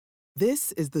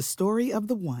This is the story of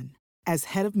the one. As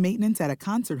head of maintenance at a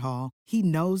concert hall, he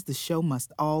knows the show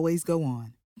must always go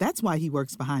on. That's why he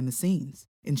works behind the scenes,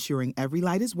 ensuring every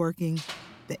light is working,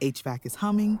 the HVAC is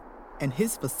humming, and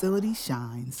his facility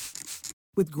shines.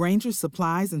 With Grainger's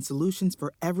supplies and solutions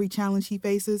for every challenge he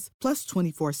faces, plus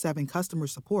 24/7 customer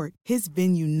support, his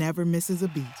venue never misses a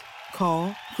beat.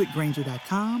 Call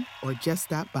quickgrainger.com or just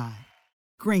stop by.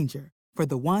 Grainger, for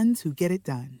the ones who get it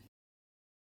done.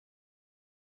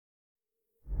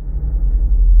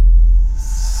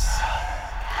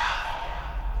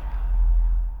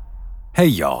 Hey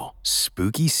y'all,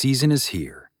 spooky season is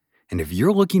here. And if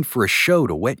you're looking for a show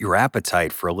to whet your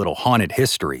appetite for a little haunted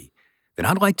history, then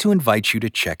I'd like to invite you to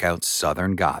check out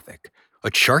Southern Gothic, a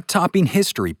chart-topping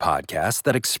history podcast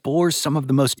that explores some of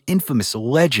the most infamous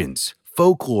legends,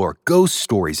 folklore, ghost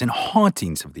stories, and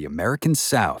hauntings of the American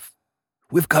South.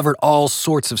 We've covered all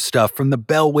sorts of stuff from the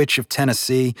Bell Witch of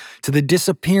Tennessee to the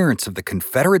disappearance of the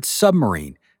Confederate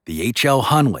submarine, the H.L.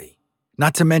 Hunley.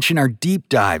 Not to mention our deep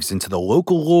dives into the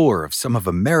local lore of some of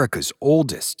America's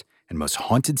oldest and most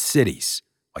haunted cities,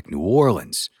 like New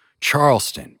Orleans,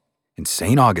 Charleston, and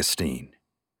St. Augustine.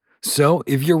 So,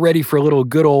 if you're ready for a little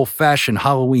good old-fashioned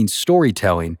Halloween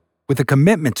storytelling with a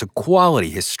commitment to quality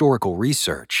historical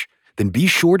research, then be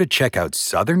sure to check out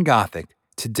Southern Gothic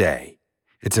today.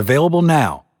 It's available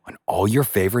now on all your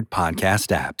favorite podcast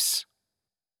apps.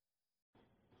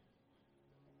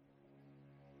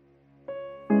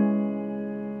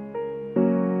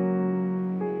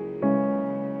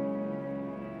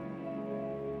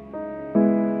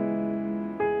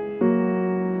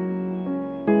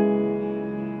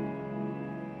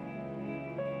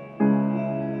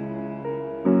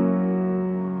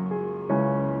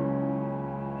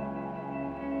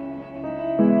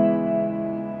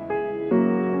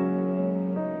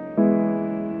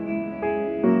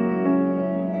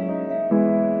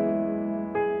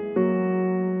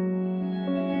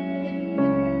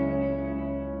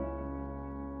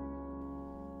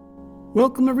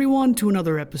 Welcome, everyone, to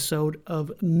another episode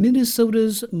of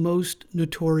Minnesota's Most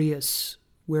Notorious,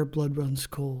 Where Blood Runs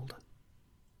Cold.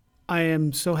 I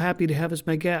am so happy to have as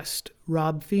my guest,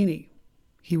 Rob Feeney.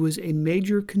 He was a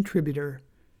major contributor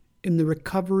in the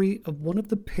recovery of one of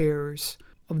the pairs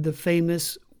of the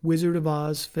famous Wizard of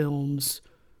Oz film's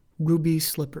ruby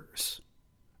slippers,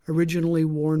 originally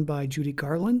worn by Judy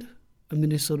Garland, a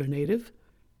Minnesota native,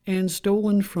 and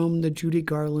stolen from the Judy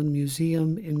Garland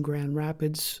Museum in Grand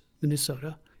Rapids,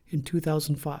 Minnesota, in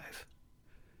 2005.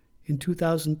 In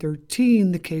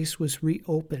 2013, the case was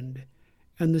reopened,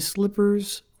 and the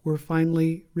slippers were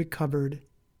finally recovered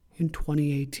in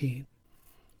 2018.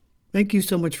 Thank you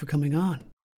so much for coming on.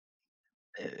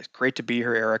 It's great to be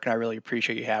here, Eric, and I really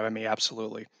appreciate you having me.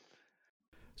 Absolutely.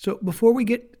 So before we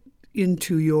get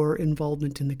into your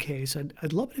involvement in the case,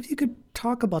 I'd love it if you could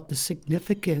talk about the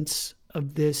significance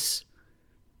of this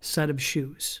set of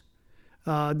shoes.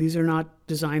 These are not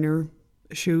designer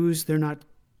shoes. They're not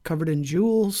covered in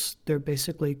jewels. They're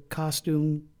basically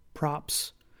costume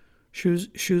props.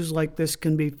 Shoes like this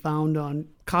can be found on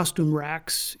costume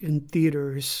racks in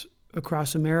theaters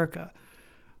across America.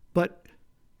 But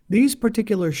these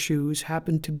particular shoes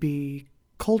happen to be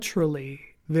culturally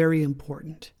very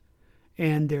important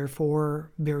and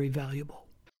therefore very valuable.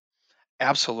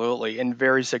 Absolutely, and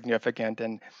very significant.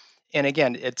 And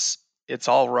again, it's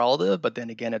all relative, but then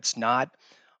again, it's not.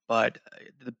 But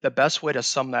the best way to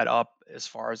sum that up as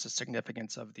far as the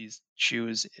significance of these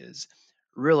shoes is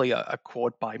really a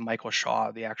quote by Michael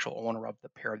Shaw, the actual owner of the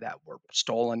pair that were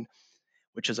stolen,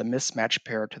 which is a mismatched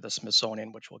pair to the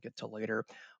Smithsonian, which we'll get to later.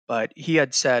 But he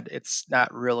had said it's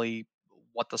not really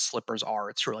what the slippers are,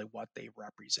 it's really what they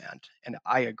represent. And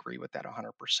I agree with that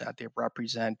 100%. They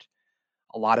represent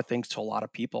a lot of things to a lot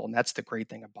of people, and that's the great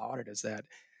thing about it is that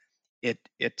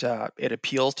it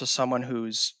appeals to someone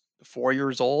who's 4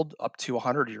 years old up to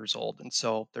 100 years old, and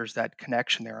so there's that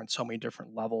connection there on so many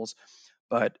different levels.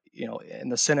 But in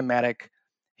the cinematic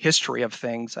history of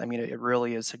things, I mean, it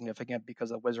really is significant because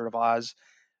the Wizard of Oz,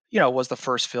 was the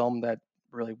first film that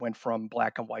really went from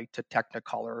black and white to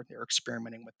Technicolor. They're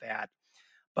experimenting with that,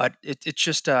 but it's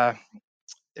just a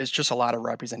lot of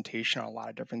representation on a lot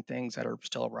of different things that are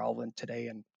still relevant today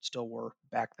and still were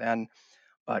back then.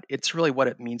 But it's really what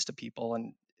it means to people,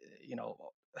 and you know,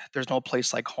 there's no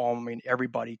place like home. I mean,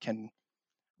 everybody can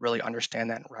really understand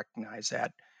that and recognize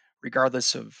that,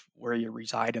 regardless of where you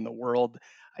reside in the world.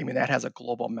 I mean, that has a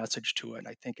global message to it, and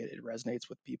I think it resonates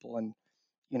with people. And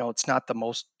it's not the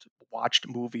most watched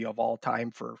movie of all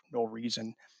time for no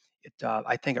reason.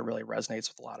 I think it really resonates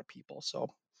with a lot of people.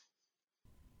 So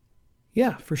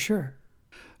Yeah, for sure.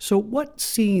 So what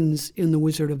scenes in The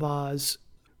Wizard of Oz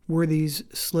were these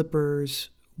slippers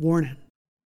worn in?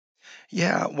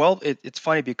 Yeah, well, it's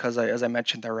funny because as I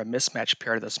mentioned, they're a mismatched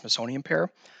pair to the Smithsonian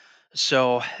pair.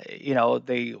 So,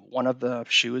 they one of the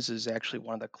shoes is actually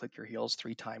one of the click your heels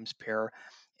 3 times pair,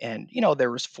 and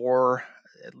there was four,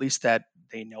 at least that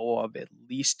they know of, at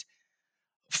least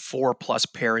four plus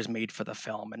pairs made for the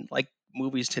film. And like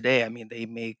movies today, I mean, they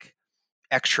make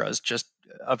extras just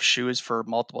of shoes for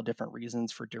multiple different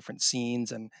reasons for different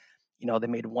scenes, and they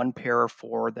made one pair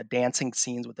for the dancing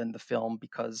scenes within the film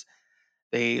because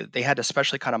they had to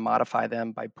especially kind of modify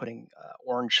them by putting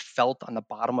orange felt on the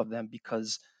bottom of them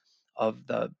because of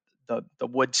the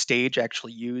wood stage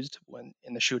actually used when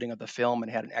in the shooting of the film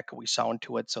and had an echoey sound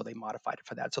to it, so they modified it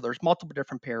for that. So there's multiple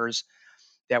different pairs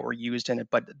that were used in it,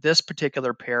 but this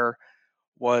particular pair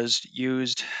was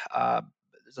used uh,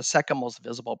 the second most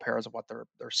visible pairs of what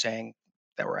they're saying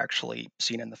that were actually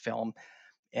seen in the film.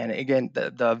 And again,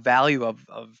 the value of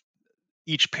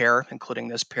each pair, including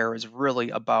this pair, is really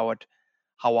about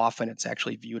how often it's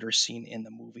actually viewed or seen in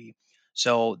the movie.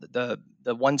 So the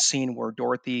one scene where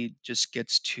Dorothy just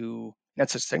gets to,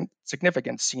 that's a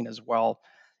significant scene as well,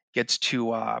 gets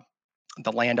to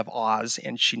the land of Oz,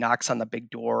 and she knocks on the big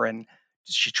door and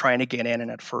she's trying to get in,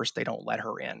 and at first they don't let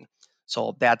her in.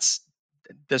 So that's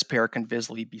this pair can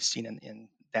visibly be seen in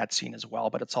that scene as well,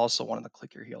 but it's also one of the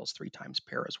click your heels 3 times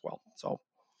pair as well. So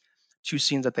two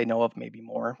scenes that they know of, maybe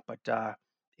more, but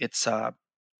it's a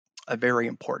very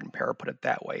important pair, put it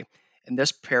that way. And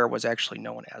this pair was actually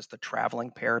known as the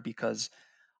traveling pair because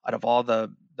out of all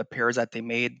the pairs that they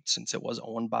made, since it was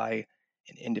owned by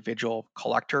an individual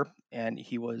collector, and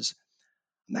he was,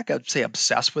 I'm not going to say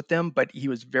obsessed with them, but he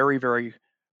was very, very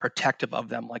protective of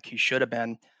them, like he should have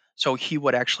been. So he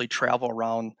would actually travel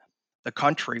around the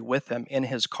country with them in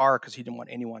his car because he didn't want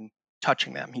anyone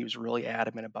touching them. He was really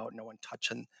adamant about no one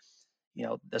touching,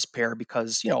 this pair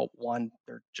because, one,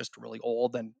 they're just really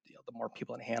old, and the more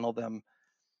people can handle them,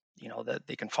 that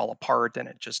they can fall apart, and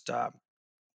it just,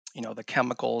 the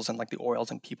chemicals and like the oils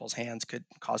in people's hands could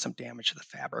cause some damage to the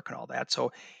fabric and all that.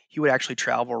 So he would actually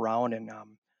travel around and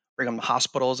bring them to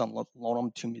hospitals and loan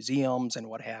them to museums and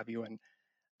what have you. And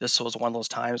this was one of those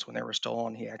times when they were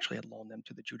stolen. He actually had loaned them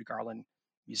to the Judy Garland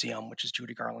Museum, which is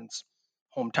Judy Garland's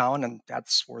hometown, and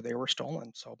that's where they were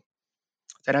stolen. So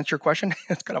does that answer your question?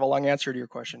 It's kind of a long answer to your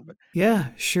question, but Yeah,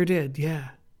 sure did. Yeah.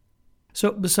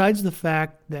 So, besides the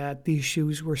fact that these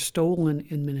shoes were stolen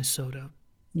in Minnesota,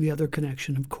 the other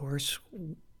connection, of course,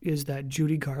 is that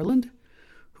Judy Garland,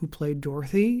 who played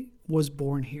Dorothy, was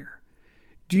born here.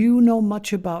 Do you know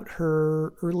much about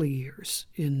her early years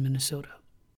in Minnesota?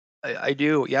 I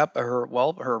do. Yep. Her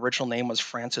original name was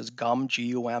Frances Gumm,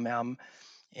 Gumm,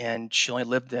 and she only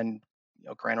lived in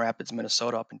Grand Rapids,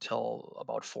 Minnesota, up until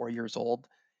about 4 years old,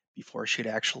 before she'd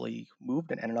actually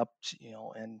moved and ended up,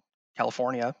 in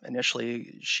California.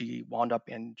 Initially, she wound up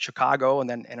in Chicago and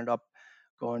then ended up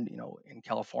going, in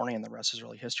California, and the rest is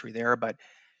really history there. But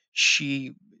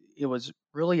she, it was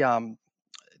really,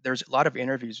 there's a lot of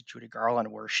interviews with Judy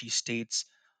Garland where she states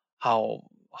how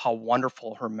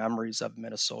wonderful her memories of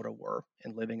Minnesota were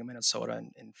and living in Minnesota.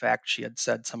 And in fact, she had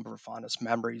said some of her fondest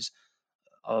memories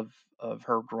of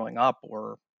her growing up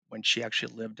were when she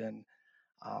actually lived in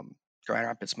Grand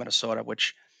Rapids, Minnesota,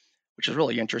 which is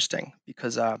really interesting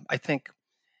because I think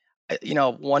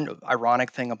one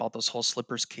ironic thing about this whole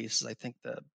slippers case is I think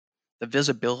the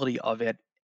visibility of it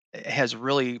has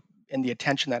really, and the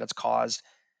attention that it's caused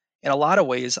in a lot of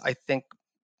ways, I think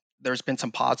there's been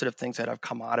some positive things that have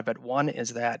come out of it. One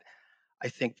is that I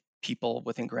think people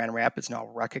within Grand Rapids now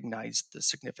recognize the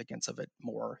significance of it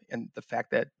more, and the fact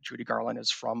that Judy Garland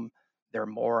is from there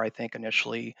more. I think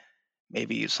initially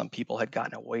maybe some people had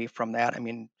gotten away from that. I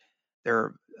mean,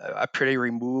 they're a pretty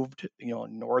removed,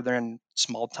 northern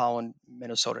small town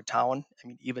Minnesota town. I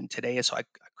mean, even today, so I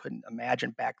couldn't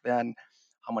imagine back then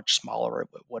how much smaller it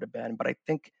would have been. But I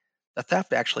think the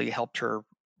theft actually helped her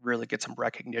really get some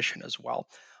recognition as well.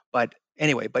 But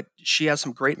anyway, but she has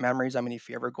some great memories. I mean, if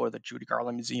you ever go to the Judy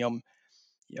Garland Museum,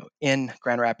 in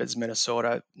Grand Rapids,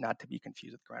 Minnesota, not to be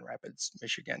confused with Grand Rapids,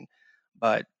 Michigan,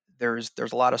 but there's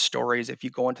a lot of stories. If you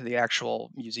go into the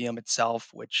actual museum itself,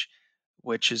 which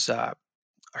is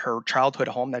her childhood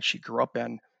home that she grew up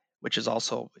in, which is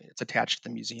also it's attached to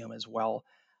the museum as well.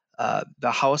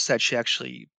 The house that she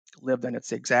actually lived in, it's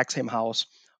the exact same house,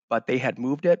 but they had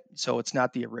moved it, so it's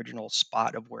not the original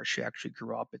spot of where she actually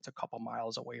grew up. It's a couple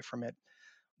miles away from it,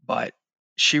 but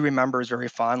she remembers very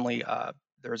fondly.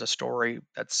 There's a story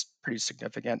that's pretty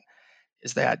significant.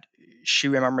 Is that she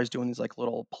remembers doing these like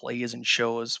little plays and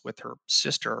shows with her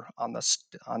sister on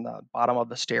on the bottom of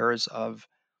the stairs of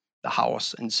the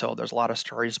house, and so there's a lot of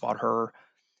stories about her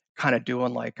kind of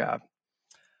doing like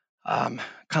um,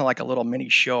 kind of like a little mini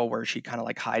show where she'd kind of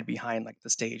like hide behind like the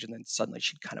stage, and then suddenly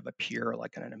she'd kind of appear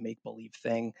like in a make believe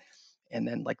thing. And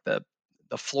then like the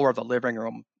floor of the living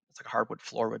room, it's like a hardwood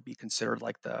floor, would be considered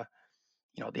like the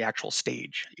actual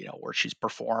stage, where she's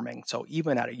performing. So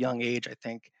even at a young age, I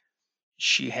think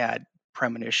she had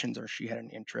premonitions, or she had an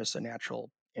interest, a natural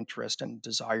interest and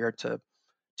desire to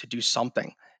do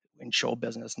something in show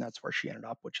business, and that's where she ended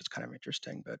up, which is kind of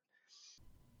interesting. But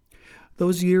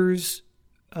Those years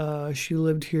she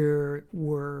lived here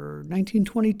were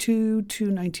 1922 to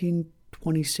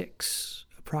 1926,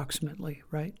 approximately,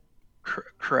 right?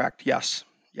 correct, yes,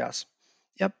 yes,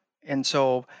 yep. And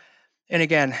so, and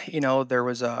again, there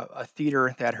was a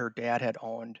theater that her dad had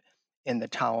owned in the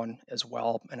town as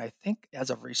well. And I think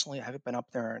as of recently, I haven't been up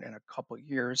there in a couple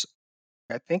years.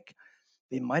 I think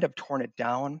they might have torn it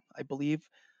down, I believe.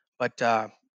 But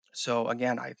so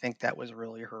again, I think that was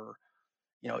really her,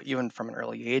 even from an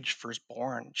early age,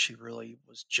 firstborn, she really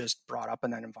was just brought up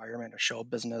in that environment of show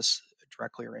business,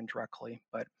 directly or indirectly.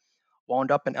 But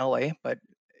wound up in LA. But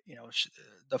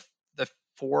the the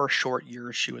 4 short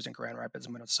years she was in Grand Rapids,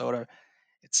 Minnesota,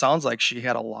 it sounds like she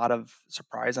had a lot of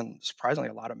surprisingly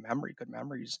a lot of good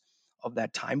memories of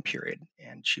that time period,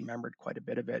 and she remembered quite a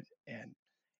bit of it. And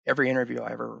every interview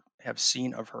I ever have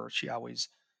seen of her, she always,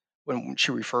 when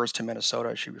she refers to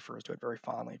Minnesota, she refers to it very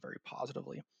fondly, very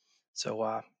positively.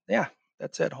 So yeah,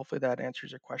 that's it. Hopefully that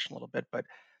answers your question a little bit. But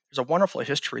there's a wonderful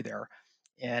history there,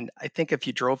 and I think if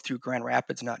you drove through Grand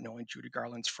Rapids not knowing Judy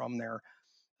Garland's from there,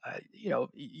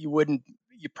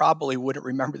 you probably wouldn't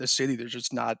remember the city. There's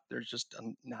just not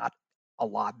a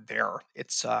lot there.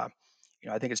 It's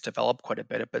I think it's developed quite a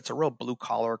bit, but it's a real blue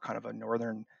collar kind of a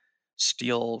northern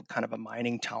steel kind of a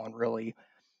mining town, really.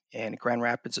 And Grand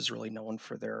Rapids is really known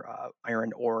for their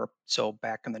iron ore. So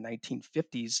back in the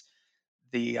 1950s,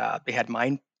 they had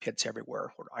mine pits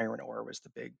everywhere, where iron ore was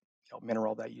the big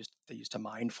mineral that they used to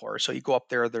mine for. So you go up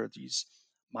there, there are these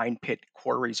mine pit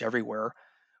quarries everywhere,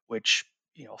 which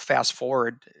fast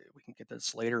forward, we can get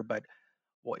this later, but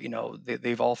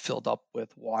they've all filled up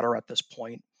with water at this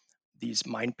point. These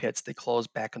mine pits, they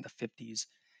closed back in the 50s,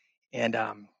 and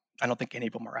I don't think any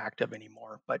of them are active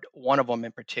anymore. But one of them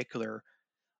in particular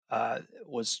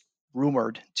was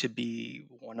rumored to be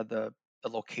one of the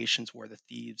locations where the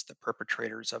thieves, the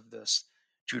perpetrators of this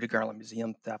Judy Garland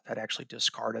Museum theft, had actually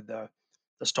discarded the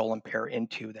stolen pair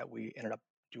into, that we ended up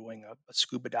doing a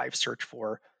scuba dive search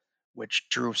for, which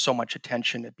drew so much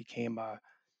attention. It became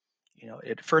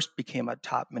it first became a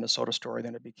top Minnesota story,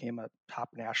 then it became a top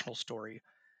national story,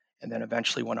 and then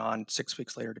eventually went on 6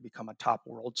 weeks later to become a top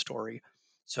world story.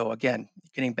 So again,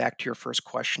 getting back to your first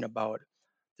question about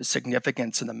the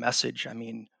significance and the message, I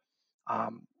mean,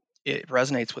 um, it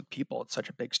resonates with people. It's such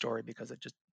a big story because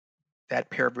that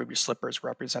pair of ruby slippers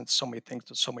represents so many things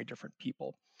to so many different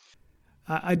people.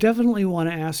 I definitely want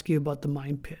to ask you about the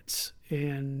mine pits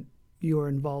and your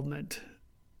involvement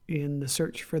in the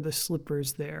search for the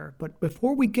slippers there. But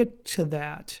before we get to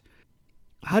that,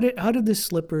 how did the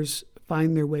slippers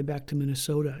find their way back to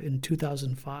Minnesota in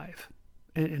 2005,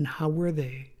 and how were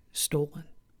they stolen?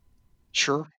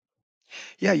 Sure.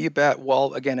 Yeah, you bet.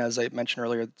 Well, again, as I mentioned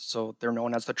earlier, so they're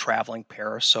known as the traveling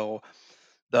pair. So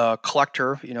the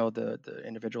collector, the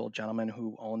individual gentleman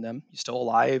who owned them, he's still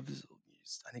alive.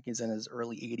 I think he's in his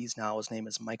early 80s now. His name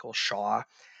is Michael Shaw.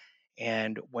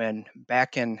 And when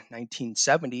back in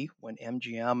 1970, when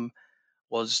MGM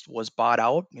was bought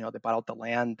out, they bought out the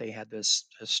land. They had this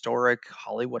historic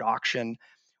Hollywood auction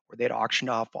where they'd auctioned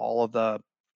off all of the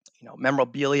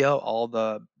memorabilia, all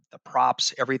the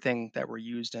props, everything that were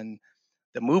used in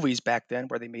the movies back then,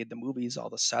 where they made the movies, all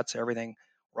the sets, everything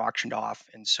were auctioned off.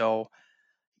 And so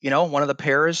one of the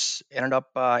pairs ended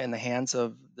up in the hands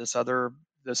of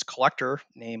this collector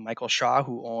named Michael Shaw,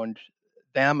 who owned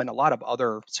them and a lot of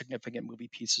other significant movie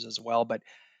pieces as well. But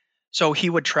so he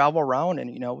would travel around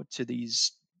and to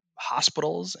these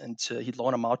hospitals, and he'd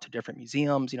loan them out to different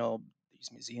museums.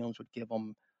 These museums would give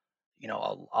him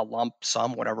a lump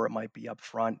sum, whatever it might be, up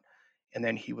front, and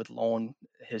then he would loan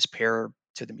his pair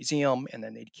to the museum, and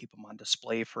then they'd keep them on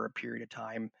display for a period of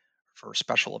time for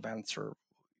special events, or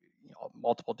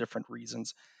multiple different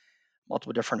reasons,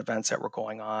 multiple different events that were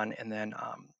going on. And then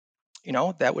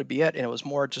that would be it. And it was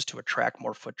more just to attract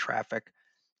more foot traffic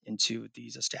into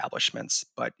these establishments.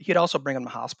 But he'd also bring them to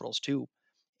hospitals too,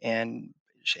 and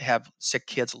have sick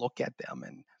kids look at them.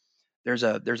 And there's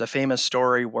a famous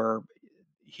story where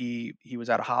he was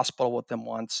at a hospital with them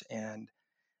once, and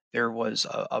there was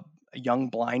a young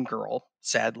blind girl,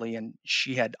 sadly, and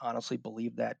she had honestly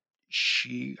believed that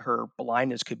her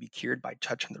blindness could be cured by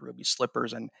touching the ruby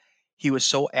slippers. And he was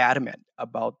so adamant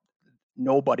about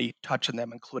nobody touching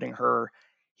them, including her.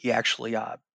 he actually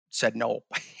said no.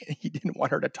 He didn't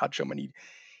want her to touch him, and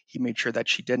he made sure that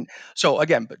she didn't. So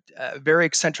again, but very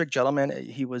eccentric gentleman.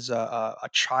 He was a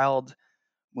child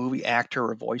movie actor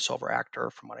or voiceover actor,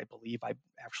 from what I believe. I've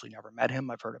actually never met him.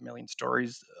 I've heard a million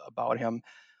stories about him.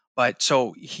 But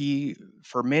so he,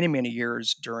 for many, many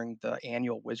years during the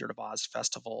annual Wizard of Oz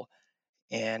festival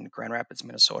in Grand Rapids,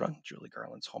 Minnesota, Julie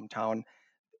Garland's hometown,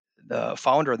 the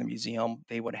founder of the museum,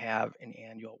 they would have an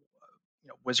annual,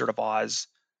 Wizard of Oz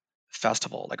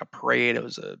festival, like a parade. It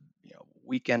was a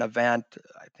weekend event.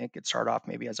 I think it started off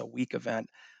maybe as a week event,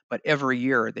 but every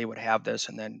year they would have this,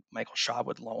 and then Michael Shaw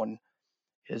would loan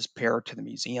his pair to the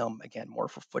museum, again, more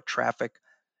for foot traffic.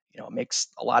 It makes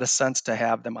a lot of sense to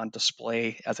have them on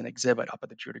display as an exhibit up at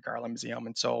the Judy Garland Museum.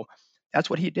 And so that's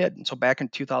what he did. And so back in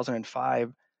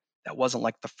 2005, that wasn't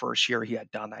like the first year he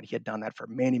had done that. He had done that for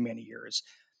many, many years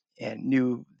and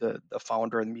knew the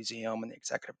founder of the museum and the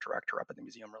executive director up at the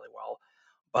museum really well.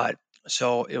 But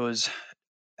so it was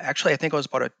actually, I think it was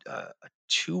about a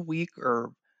 2 week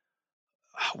or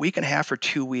a week and a half or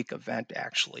 2 week event,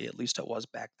 actually, at least it was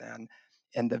back then.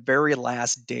 And the very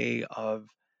last day of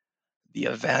the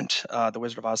event, the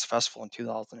Wizard of Oz Festival in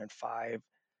 2005,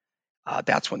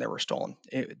 that's when they were stolen.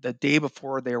 The day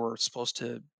before they were supposed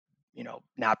to,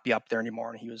 not be up there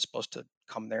anymore, and he was supposed to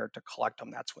come there to collect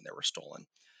them. That's when they were stolen.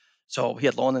 So he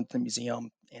had loaned them to the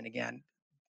museum, and again,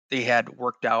 they had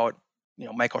worked out.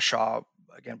 Michael Shaw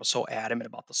again was so adamant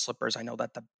about the slippers. I know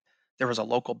that there was a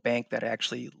local bank that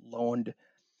actually loaned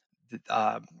th-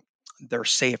 um, their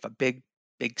safe, a big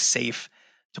safe,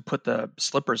 to put the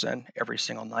slippers in every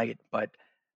single night. But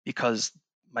because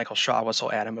Michael Shaw was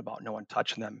so adamant about no one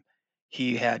touching them,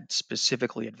 he had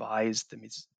specifically advised the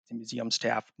museum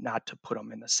staff not to put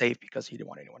them in the safe because he didn't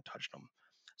want anyone touching them.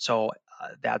 So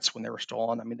that's when they were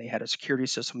stolen. I mean, they had a security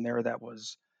system there that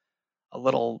was a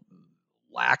little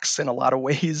lax in a lot of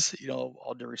ways,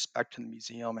 all due respect to the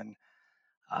museum. And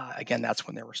again, that's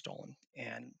when they were stolen.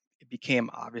 And it became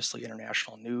obviously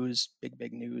international news,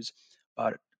 big news.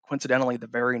 But coincidentally, the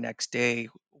very next day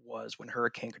was when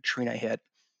Hurricane Katrina hit.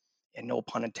 And no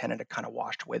pun intended, it kind of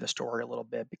washed away the story a little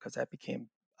bit because that became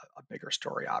a bigger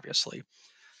story, obviously.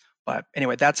 But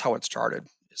anyway, that's how it started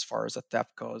as far as the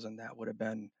theft goes. And that would have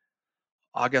been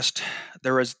August.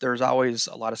 There's always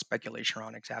a lot of speculation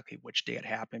around exactly which day it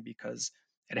happened because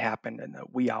it happened in the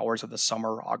wee hours of the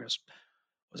summer. August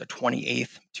was it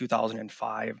 28th,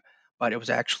 2005, but it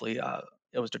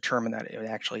was determined that it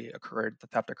actually occurred. The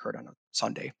theft occurred on a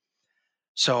Sunday.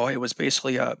 So it was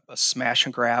basically a smash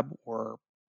and grab where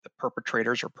the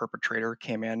perpetrator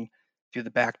came in through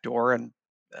the back door, and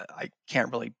I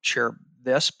can't really share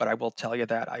this, but I will tell you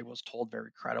that I was told very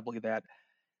credibly that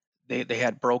they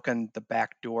had broken the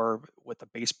back door with a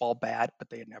baseball bat, but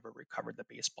they had never recovered the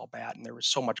baseball bat, and there was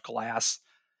so much glass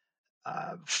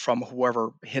from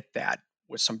whoever hit that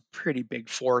with some pretty big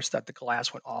force that the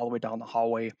glass went all the way down the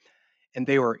hallway, and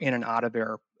they were in and out of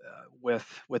there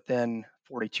within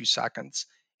 42 seconds.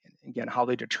 And again, how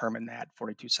they determine that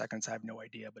 42 seconds, I have no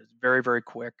idea, but it's very, very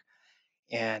quick.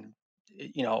 And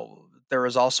there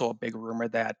was also a big rumor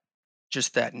that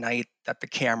just that night that the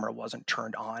camera wasn't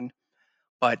turned on,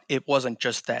 but it wasn't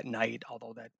just that night,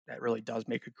 although that really does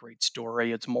make a great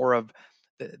story. It's more of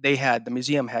the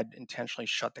museum had intentionally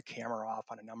shut the camera off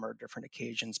on a number of different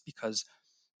occasions because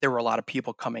there were a lot of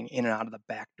people coming in and out of the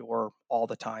back door all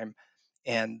the time,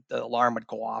 and the alarm would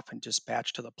go off and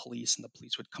dispatch to the police, and the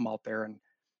police would come out there, and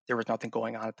there was nothing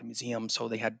going on at the museum, so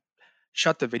they had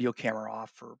shut the video camera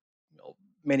off for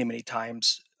many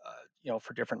times,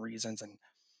 for different reasons. And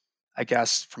I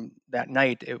guess from that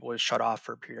night, it was shut off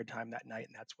for a period of time that night,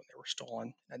 and that's when they were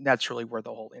stolen. And that's really where the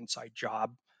whole inside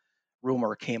job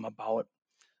rumor came about.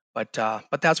 But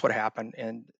that's what happened,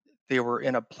 and they were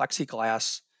in a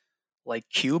plexiglass like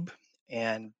cube,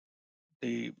 and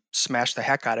they smashed the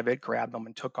heck out of it, grabbed them,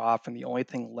 and took off. And the only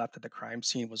thing left at the crime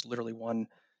scene was literally one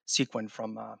sequin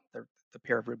from the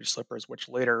pair of ruby slippers, which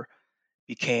later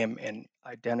became an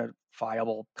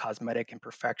identifiable cosmetic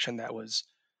imperfection that was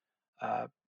uh,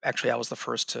 actually I was the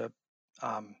first to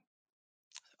um,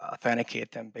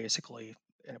 authenticate them, basically,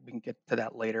 and we can get to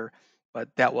that later. But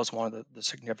that was one of the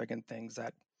significant things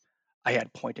that I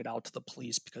had pointed out to the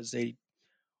police because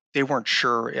they weren't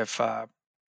sure if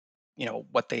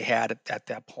what they had at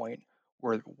that point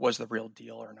was the real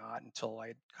deal or not until I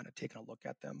had kind of taken a look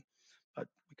at them. But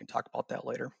we can talk about that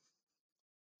later.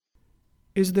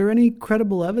 Is there any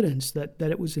credible evidence that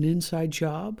it was an inside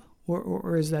job,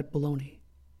 or is that baloney?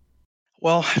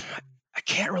 Well, I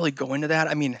can't really go into that.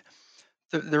 I mean,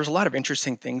 there's a lot of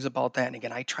interesting things about that, and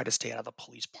again, I try to stay out of the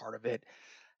police part of it,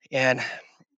 and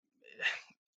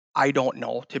I don't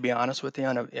know, to be honest with you,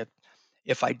 on if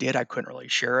if I did, I couldn't really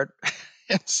share it.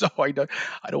 And so I don't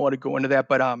want to go into that,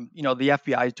 but the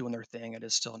FBI is doing their thing. It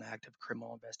is still an active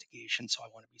criminal investigation, so I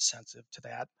want to be sensitive to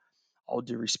that. All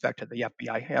due respect to the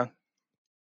FBI. Yeah.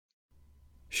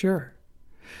 Sure.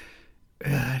 It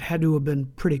had to have been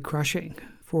pretty crushing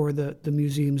for the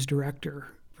museum's director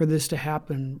for this to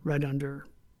happen right under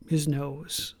his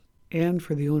nose and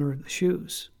for the owner of the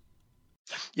shoes.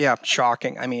 Yeah,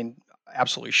 shocking. I mean,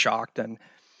 absolutely shocked. And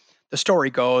the story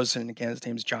goes, and again, his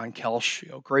name's John Kelsch,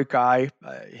 great guy.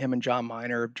 Him and John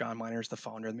Miner. John Miner's the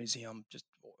founder of the museum, just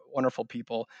wonderful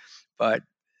people. But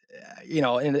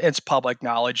and it's public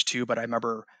knowledge too. But I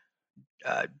remember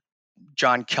uh,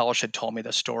 John Kelsch had told me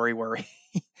the story where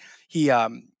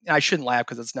I shouldn't laugh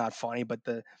because it's not funny, but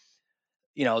the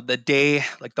day,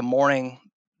 like the morning,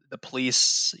 the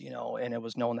police, and it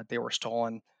was known that they were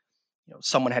stolen.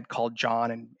 Someone had called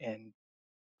John and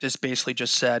just basically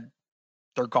just said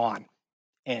they're gone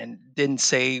and didn't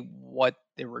say what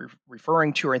they were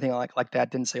referring to or anything like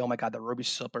that. Didn't say, "Oh my God, the ruby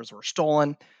slippers were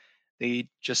stolen." They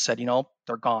just said,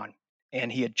 "They're gone."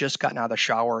 And he had just gotten out of the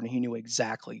shower and he knew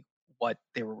exactly what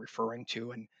they were referring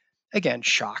to. And again,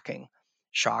 shocking,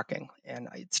 shocking, and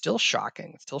it's still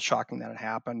shocking. It's still shocking that it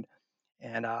happened.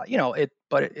 And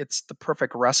it's the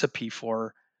perfect recipe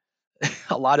for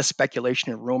a lot of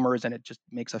speculation and rumors, and it just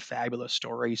makes a fabulous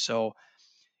story. So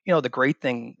the great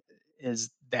thing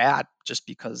is that just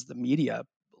because the media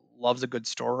loves a good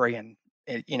story and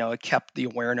it kept the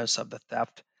awareness of the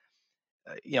theft,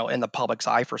 in the public's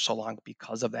eye for so long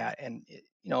because of that. And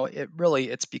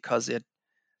it's because it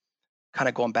kind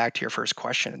of going back to your first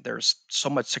question, there's so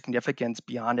much significance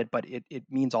beyond it, but it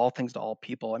means all things to all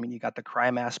people. I mean, you got the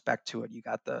crime aspect to it, you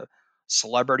got the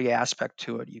celebrity aspect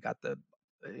to it, you got the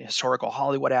historical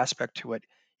Hollywood aspect to it,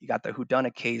 you got the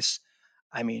whodunit case.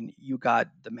 I mean, you got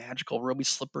the magical ruby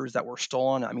slippers that were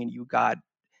stolen. I mean, you got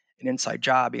an inside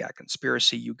job, you got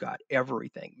conspiracy, you got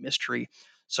everything, mystery.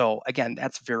 So again,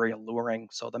 that's very alluring.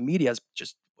 So the media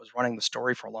just was running the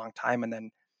story for a long time, and then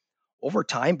over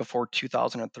time before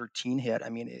 2013 hit, I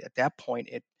mean, at that point,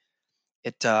 it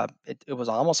was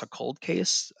almost a cold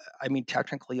case. I mean,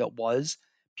 technically it was.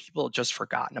 People had just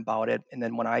forgotten about it, and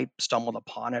then when I stumbled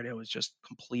upon it, it was just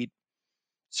complete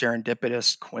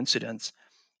serendipitous coincidence,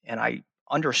 and I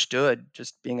understood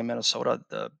just being in Minnesota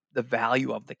the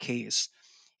value of the case,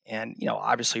 and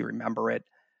obviously remember it.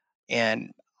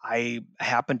 And I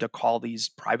happened to call these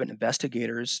private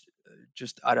investigators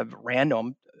just out of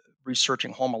random,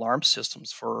 researching home alarm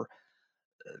systems for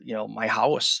my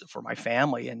house for my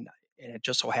family, and it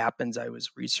just so happens I was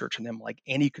researching them like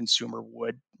any consumer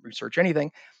would research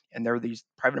anything. And there were these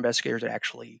private investigators that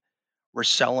actually were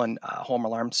selling home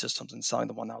alarm systems and selling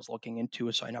the one that I was looking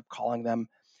into, so I ended up calling them,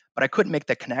 but I couldn't make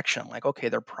the connection. I'm like, okay,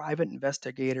 they're private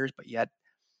investigators, but yet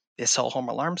they sell home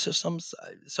alarm systems.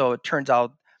 So it turns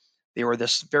out they were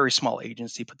this very small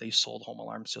agency, but they sold home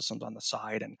alarm systems on the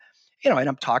side. And I ended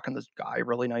up talking to this guy,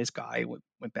 really nice guy.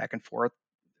 Went back and forth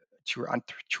on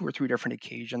 2 or 3 different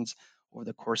occasions over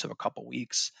the course of a couple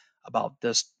weeks about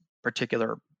this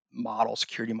particular model,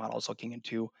 security model I was looking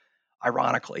into.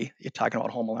 Ironically, you're talking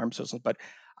about home alarm systems, but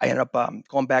I ended up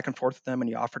going back and forth with them, and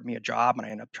he offered me a job, and I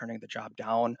ended up turning the job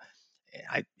down.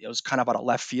 It was kind of out of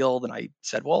left field, and I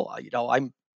said, "Well, I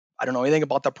don't know anything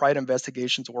about the private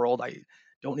investigations world. I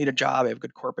don't need a job. I have a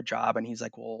good corporate job." And he's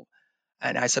like, "Well,"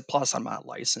 and I said, "Plus, I'm not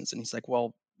licensed." And he's like,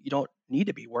 "Well, you don't need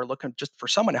to be. We're looking just for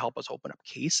someone to help us open up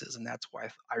cases." And that's why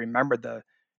I remember the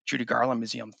Judy Garland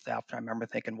Museum theft. And I remember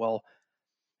thinking, well,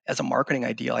 as a marketing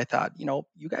idea, I thought,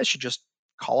 you guys should just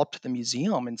call up to the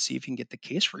museum and see if you can get the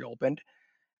case reopened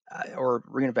or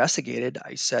reinvestigated.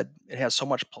 I said it has so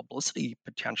much publicity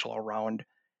potential around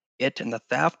it and the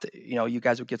theft. You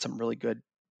guys would get some really good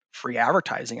free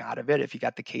advertising out of it if you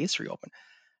got the case reopened.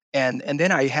 And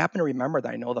then I happen to remember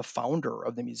that I know the founder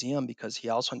of the museum because he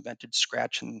also invented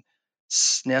scratch and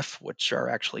sniff, which are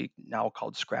actually now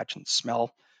called scratch and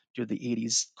smell due to the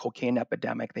 80s cocaine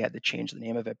epidemic. They had to change the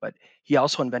name of it, but he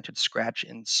also invented scratch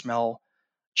and smell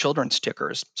children's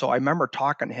stickers. So I remember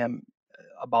talking to him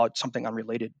about something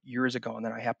unrelated years ago, and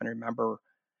then I happen to remember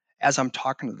as I'm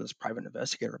talking to this private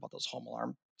investigator about this home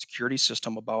alarm security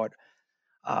system about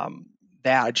um,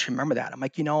 that. I just remember that. I'm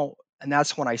like, and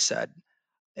that's when I said,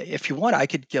 if you want, I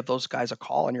could give those guys a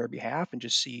call on your behalf and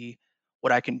just see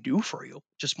what I can do for you,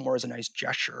 just more as a nice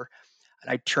gesture.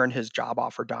 And I turned his job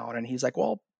offer down, and he's like,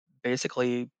 well,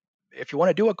 basically, if you want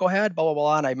to do it, go ahead, blah, blah,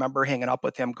 blah. And I remember hanging up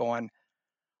with him going,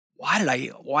 why did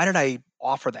I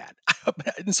offer that?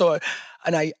 and so,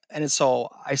 and so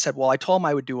I said, well, I told him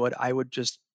I would do it. I would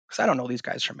just, because I don't know these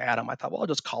guys from Adam. I thought, well, I'll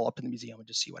just call up in the museum and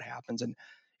just see what happens. And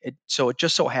So it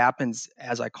just so happens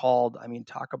as I called, I mean,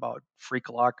 talk about freak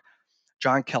luck.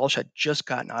 John Kelch had just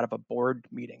gotten out of a board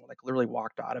meeting, like literally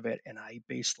walked out of it, and I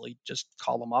basically just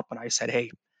called him up and I said, "Hey,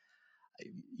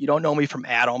 you don't know me from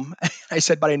Adam." I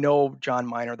said, "But I know John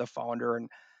Miner, the founder." And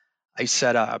I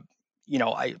said, I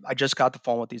just got the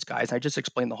phone with these guys. I just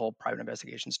explained the whole private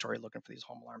investigation story, looking for these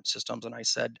home alarm systems. And I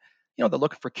said, they're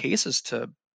looking for cases to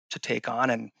take on.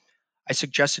 And I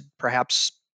suggested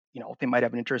perhaps, they might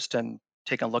have an interest in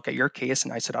taking a look at your case.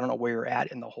 And I said, I don't know where you're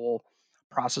at in the whole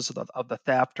process of the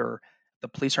theft, or the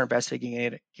police are investigating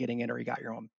it, or you got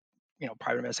your own,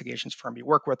 private investigations firm you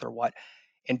work with, or what.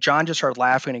 And John just started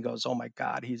laughing and goes, "Oh my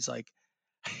God." He's like,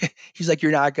 he's like,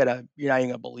 you're not even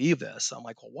gonna believe this. I'm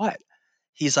like, "Well, what?"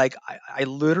 He's like, I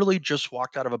literally just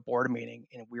walked out of a board meeting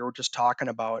and we were just talking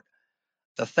about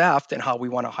the theft and how we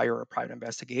want to hire a private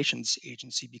investigations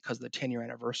agency because the 10-year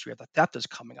anniversary of the theft is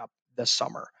coming up this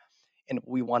summer. And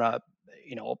we want to,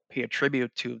 pay a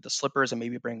tribute to the slippers and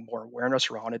maybe bring more awareness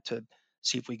around it to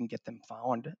see if we can get them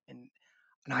found. And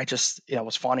I just, it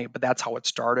was funny, but that's how it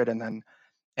started. And then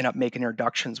end up making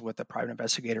introductions with the private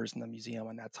investigators in the museum.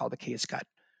 And that's how the case got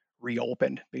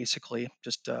reopened, basically,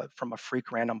 just from a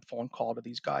freak random phone call to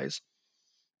these guys.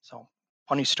 So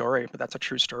funny story, but that's a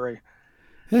true story.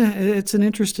 It's an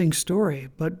interesting story,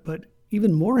 but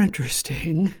even more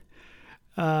interesting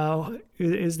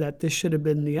is that this should have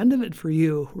been the end of it for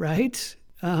you, right?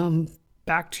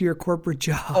 Back to your corporate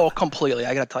Oh, job. completely.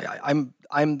 I gotta tell you,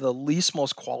 I'm the least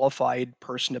most qualified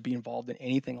person to be involved in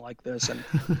anything like this, and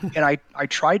I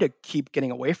try to keep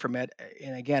getting away from it.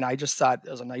 And again, I just thought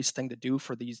it was a nice thing to do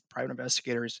for these private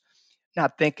investigators,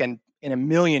 not thinking in a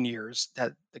million years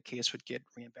that the case would get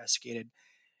reinvestigated.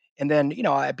 And then,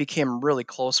 I became really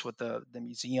close with the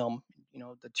museum,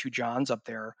 the two Johns up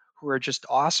there who were just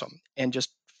awesome and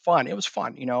just fun. It was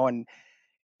fun,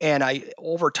 and I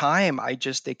over time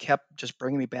they kept just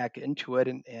bringing me back into it,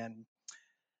 and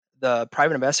the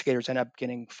private investigators ended up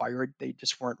getting fired. They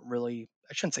just weren't really,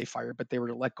 I shouldn't say fired, but they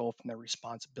were let go from their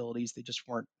responsibilities. They just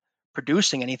weren't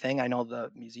producing anything. I know the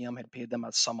museum had paid them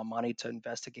a sum of money to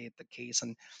investigate the case,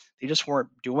 and they just weren't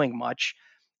doing much.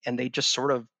 And they just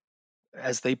sort of,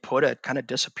 as they put it, kind of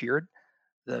disappeared,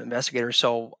 the investigator.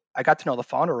 So I got to know the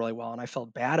founder really well, and I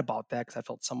felt bad about that because I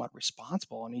felt somewhat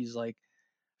responsible. And he's like,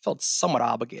 felt somewhat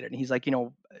obligated. And he's like,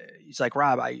 he's like,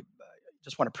 "Rob, I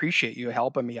just want to appreciate you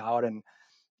helping me out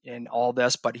and all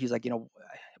this." But he's like,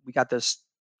 we got this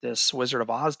Wizard of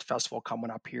Oz festival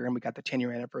coming up here, and we got the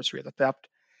 10-year anniversary of the theft.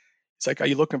 It's like, are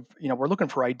you looking? We're looking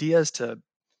for ideas to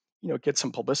get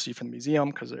some publicity from the museum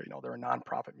because they're a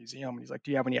nonprofit museum. And he's like,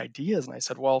 "Do you have any ideas?" And I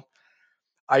said, "Well,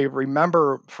 I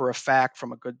remember for a fact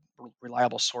from a good,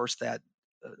 reliable source that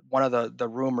one of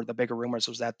the bigger rumors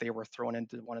was that they were thrown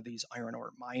into one of these iron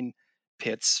ore mine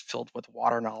pits filled with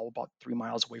water now about 3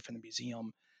 miles away from the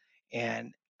museum."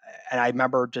 And I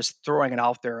remember just throwing it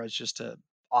out there as just a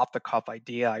off the cuff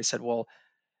idea. I said, "Well,"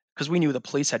 because we knew the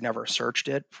police had never searched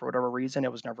it for whatever reason,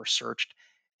 it was never searched.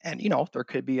 And there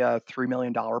could be a $3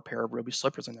 million pair of ruby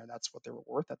slippers in there. That's what they were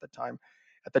worth at the time.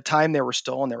 At the time they were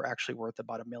stolen, they were actually worth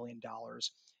about $1 million.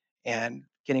 And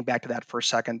getting back to that for a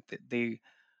second,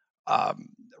 um,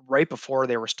 right before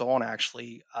they were stolen,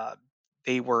 actually,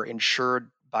 they were insured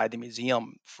by the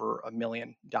museum for $1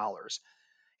 million.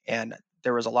 And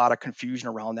there was a lot of confusion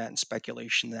around that and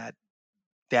speculation that,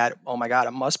 oh my God,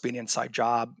 it must be an inside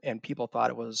job, and people thought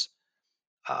it was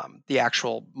the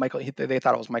actual Michael. They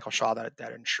thought it was Michael Shaw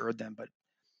that insured them, but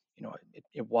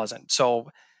it wasn't.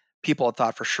 So people had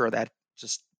thought for sure that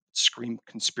just screamed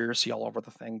conspiracy all over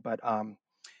the thing. But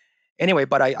anyway,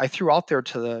 but I threw out there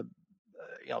to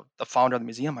the founder of the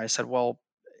museum. I said, well,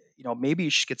 maybe you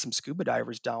should get some scuba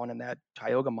divers down in that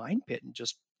Tioga mine pit and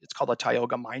just, it's called a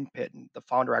Tioga mine pit, and the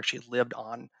founder actually lived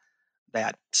on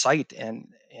that site and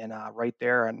right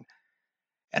there. And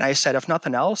I said, if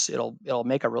nothing else, it'll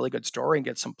make a really good story and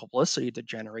get some publicity to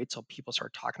generate so people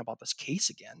start talking about this case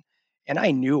again. And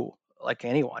I knew, like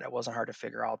anyone, it wasn't hard to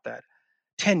figure out that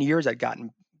 10 years had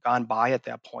gone by at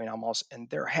that point almost, and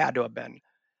there had to have been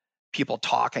people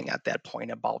talking at that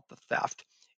point about the theft.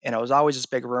 And it was always this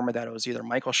big rumor that it was either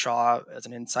Michael Shaw as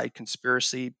an inside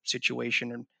conspiracy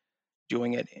situation and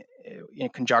doing it in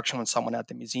conjunction with someone at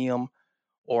the museum,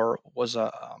 or was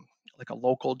like a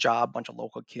local job, bunch of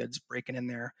local kids breaking in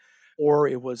there, or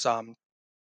it was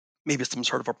maybe some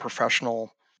sort of a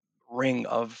professional ring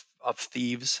of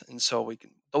thieves. And so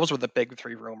those were the big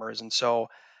three rumors. And so,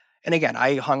 and again,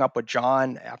 I hung up with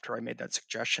John after I made that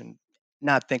suggestion,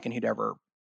 not thinking he'd ever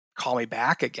call me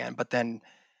back again. But then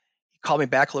he called me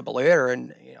back a little bit later,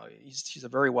 and he's a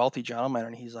very wealthy gentleman,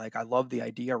 and he's like, "I love the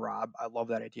idea, Rob. I love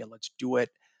that idea. Let's do it.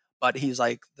 But he's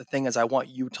like, the thing is, I want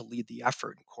you to lead the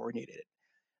effort and coordinate it,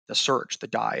 the search, the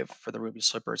dive for the ruby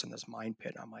slippers in this mine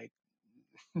pit. I'm like,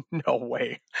 no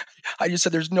way. I just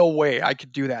said, there's no way I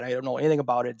could do that. I don't know anything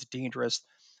about it. It's dangerous.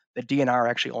 The DNR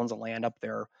actually owns the land up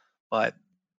there, but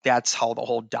that's how the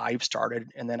whole dive started.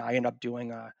 And then I ended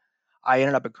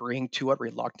up agreeing to it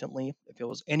reluctantly. If it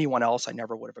was anyone else, I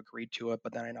never would have agreed to it,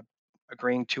 but then I ended up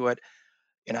agreeing to it.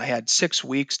 And I had 6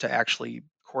 weeks to actually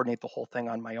coordinate the whole thing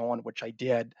on my own, which I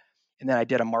did. And then I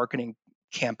did a marketing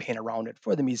campaign around it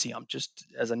for the museum, just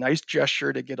as a nice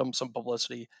gesture to get them some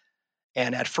publicity.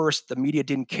 And at first, the media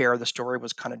didn't care. The story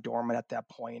was kind of dormant at that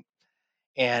point.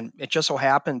 And it just so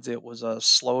happens it was a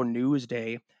slow news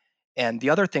day. And the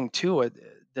other thing too,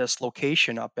 this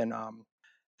location up in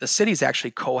the city's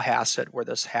actually Cohasset, where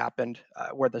this happened,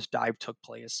 where this dive took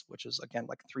place, which is again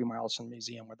like 3 miles from the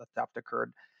museum where the theft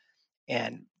occurred.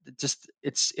 And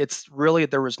it's really,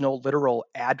 there was no literal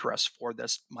address for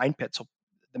this mine pit, so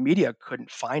the media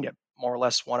couldn't find it. More or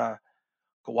less, want to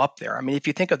go up there. I mean, if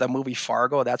you think of the movie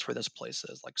Fargo, that's where this place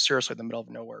is. Like seriously, in the middle of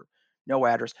nowhere, no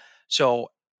address. So,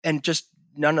 and just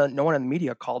no one in the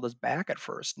media called us back at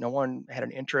first. No one had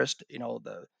an interest.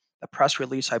 The press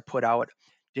release I put out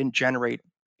didn't generate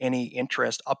any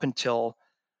interest up until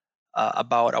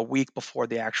about a week before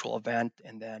the actual event,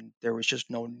 and then there was just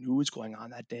no news going on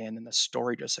that day, and then the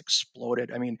story just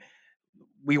exploded. I mean,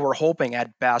 we were hoping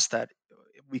at best that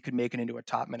we could make it into a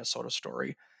top Minnesota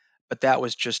story, but that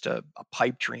was just a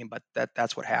pipe dream. But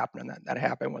that's what happened, and that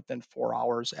happened within 4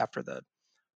 hours after the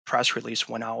press release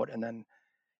went out. And then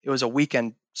it was a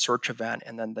weekend search event,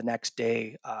 and then the next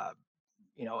day,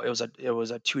 it was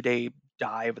a 2-day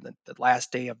dive, and the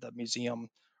last day of the museum,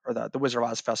 or the Wizard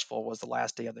of Oz festival, was the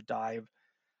last day of the dive.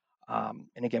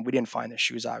 And again, we didn't find the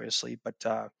shoes, obviously, but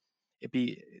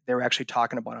they were actually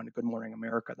talking about it on Good Morning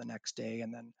America the next day,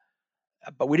 and then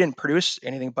but we didn't produce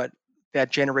anything. But that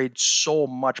generated so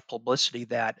much publicity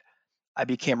that I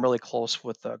became really close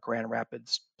with the Grand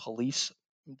Rapids Police,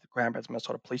 the Grand Rapids,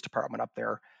 Minnesota Police Department up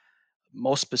there.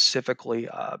 Most specifically,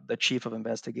 the Chief of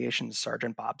Investigations,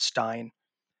 Sergeant Bob Stein,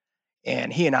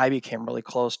 and he and I became really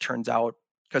close. Turns out,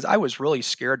 because I was really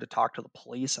scared to talk to the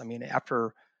police. I mean,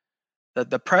 after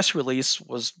the press release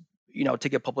was, to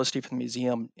get publicity from the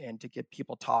museum and to get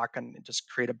people talking and just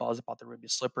create a buzz about the ruby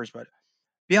slippers. But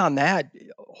beyond that,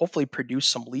 hopefully produce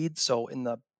some leads. So in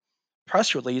the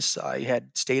press release, I had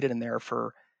stated in there,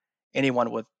 for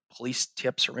anyone with police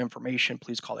tips or information,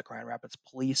 please call the Grand Rapids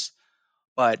Police.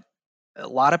 But a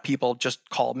lot of people just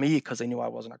called me because they knew I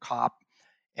wasn't a cop.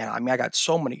 And I mean, I got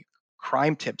so many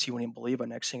crime tips you wouldn't even believe it.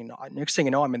 Next thing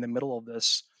you know, I'm in the middle of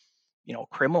this,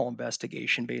 criminal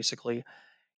investigation, basically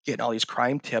getting all these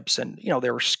crime tips. And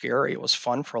they were scary. It was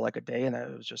fun for like a day, and then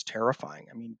it was just terrifying.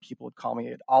 I mean, people would call me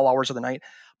at all hours of the night,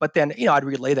 but then I'd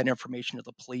relay that information to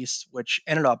the police, which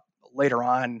ended up later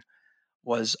on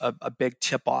was a big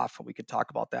tip off. We could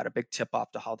talk about that, a big tip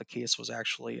off to how the case was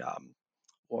actually,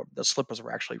 or the slippers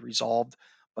were actually resolved.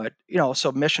 But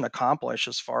so mission accomplished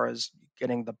as far as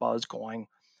getting the buzz going.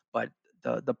 But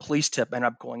the police tip ended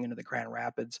up going into the Grand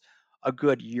Rapids a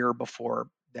good year before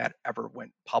that ever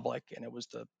went public, and it was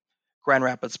the Grand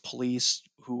Rapids Police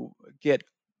who get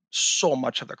so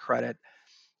much of the credit.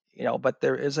 But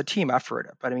there is a team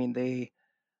effort. But I mean, the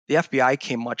FBI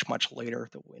came much later.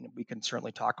 And we can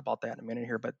certainly talk about that in a minute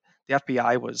here. But the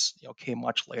FBI came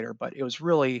much later. But it was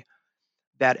really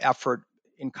that effort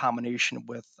in combination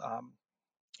with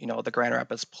the Grand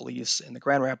Rapids Police. And the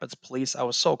Grand Rapids Police, I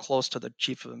was so close to the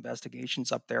Chief of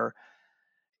Investigations up there,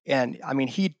 and I mean,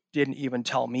 he didn't even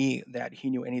tell me that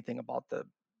he knew anything about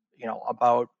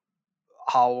about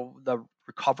how the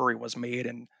recovery was made,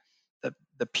 and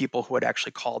the people who had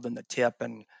actually called in the tip.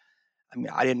 And I mean,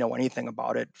 I didn't know anything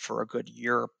about it for a good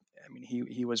year. I mean,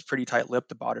 he was pretty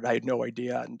tight-lipped about it. I had no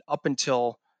idea. And up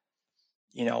until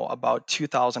about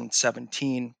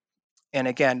 2017, and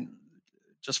again,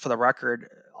 just for the record,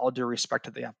 all due respect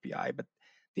to the FBI, but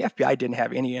the FBI didn't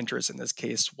have any interest in this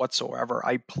case whatsoever.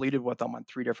 I pleaded with them on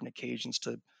 3 different occasions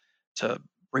to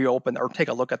reopen or take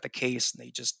a look at the case,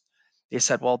 and they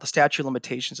said, well, the statute of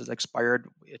limitations has expired.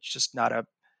 It's just not a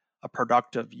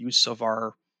productive use of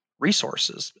our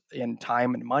resources in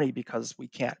time and money, because we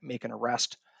can't make an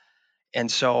arrest.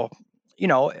 And so, the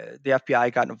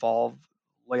FBI got involved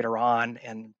later on,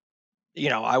 and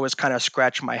I was kind of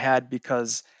scratching my head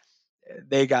because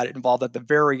they got involved at the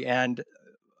very end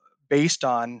based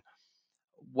on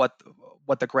what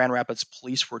what the Grand Rapids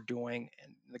Police were doing.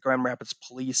 And the Grand Rapids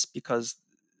Police, because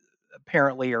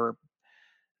apparently, or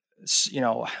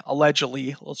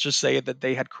allegedly, let's just say that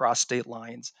they had crossed state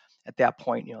lines at that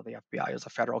point. The FBI is a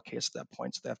federal case at that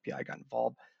point, so the FBI got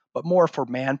involved. but more for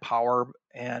manpower.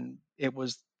 And it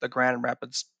was the Grand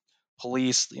Rapids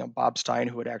police, Bob Stein,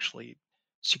 who had actually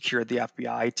secured the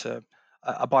FBI to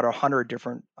about 100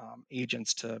 different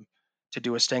agents to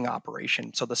do a sting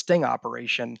operation. So the sting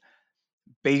operation,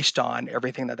 based on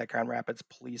everything that the Grand Rapids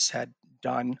police had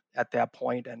done at that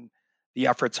point, and the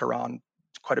efforts around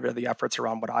quite a bit of the efforts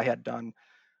around what I had done,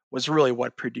 was really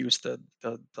what produced the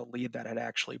lead that had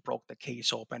actually broke the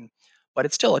case open. But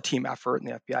it's still a team effort, and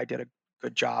the FBI did a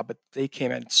good job. But they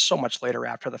came in so much later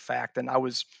after the fact, and I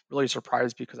was really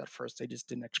surprised because at first they just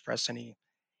didn't express any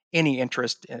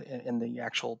interest in the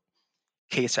actual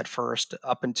case at first,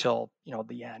 up until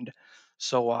the end.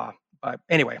 So, but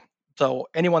anyway, so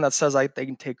anyone that says they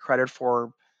can take credit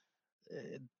for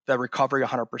the recovery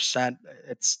 100%,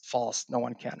 it's false. No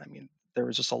one can. I mean, there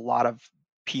was just a lot of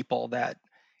people that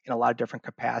in a lot of different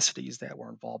capacities that were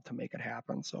involved to make it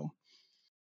happen. So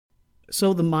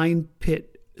the mine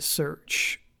pit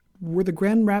search, were the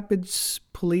Grand Rapids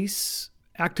police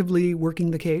actively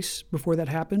working the case before that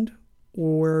happened?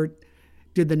 Or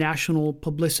did the national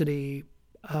publicity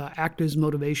act as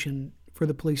motivation for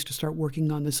the police to start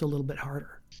working on this a little bit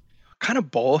harder? Kind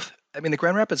of both. I mean, the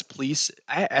Grand Rapids police,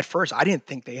 at first, I didn't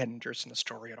think they had interest in the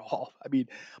story at all. I mean,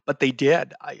 but they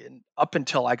did. And up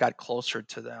until I got closer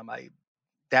to them,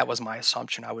 that was my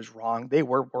assumption. I was wrong. They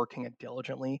were working it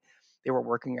diligently. They were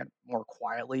working it more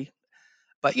quietly.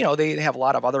 But they have a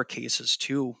lot of other cases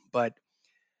too. But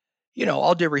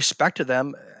all due respect to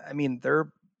them, I mean,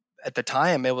 they're at the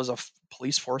time it was a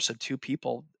police force of 2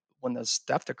 people when this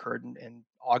theft occurred in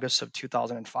August of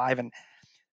 2005, and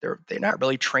they're not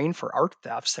really trained for art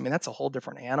thefts. I mean, that's a whole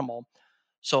different animal.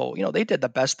 So they did the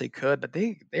best they could, but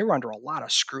they were under a lot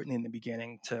of scrutiny in the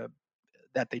beginning to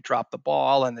that they dropped the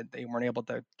ball and that they weren't able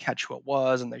to catch who it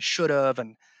was, and they should have.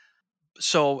 And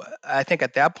so I think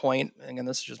at that point, again,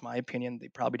 this is just my opinion, they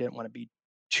probably didn't want to be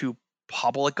too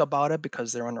public about it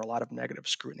because they're under a lot of negative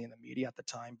scrutiny in the media at the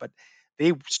time. But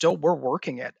they still were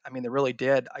working it. I mean, they really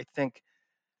did. I think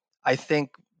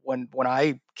when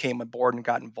I came aboard and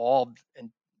got involved, and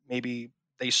maybe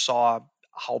they saw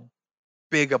how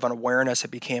big of an awareness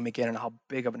it became again, and how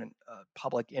big of an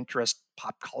public interest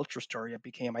pop culture story it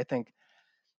became, I think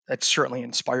that certainly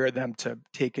inspired them to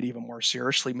take it even more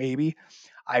seriously. Maybe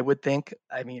I would think.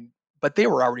 I mean, but they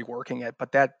were already working it,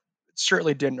 but that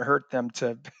certainly didn't hurt them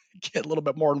to get a little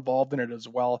bit more involved in it as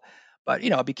well. But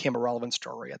it became a relevant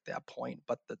story at that point.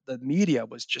 But the media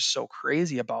was just so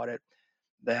crazy about it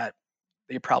that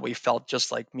they probably felt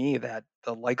just like me that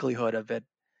the likelihood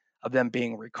of them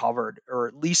being recovered, or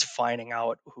at least finding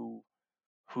out who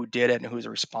did it and who's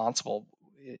responsible,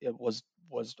 it was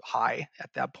high at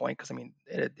that point. Because I mean,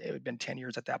 it had been 10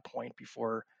 years at that point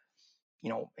before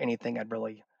anything had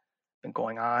really been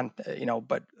going on.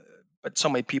 But so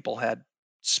many people had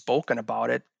spoken about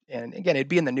it, and again, it'd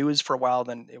be in the news for a while,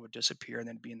 then it would disappear, and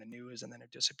then be in the news, and then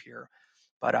it'd disappear.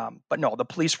 But no, the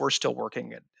police were still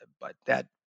working it. But that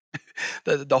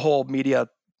the whole media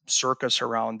circus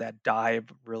around that dive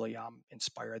really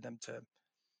inspired them to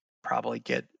probably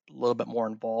get a little bit more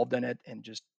involved in it and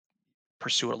just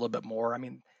pursue it a little bit more. I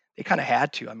mean, they kind of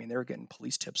had to. I mean, they were getting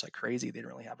police tips like crazy. They didn't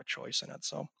really have a choice in it.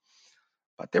 So,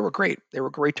 but they were great. They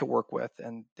were great to work with,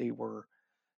 and they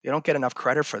don't get enough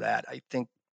credit for that. I think,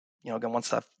 again, once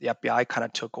the FBI kind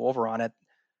of took over on it,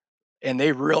 and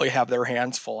they really have their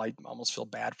hands full. I almost feel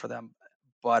bad for them,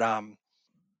 but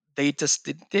they just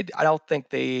did. I don't think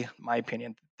my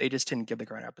opinion, they just didn't give the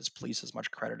Grand Rapids police as much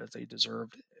credit as they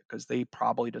deserved, because they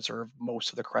probably deserve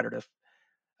most of the credit, if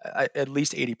at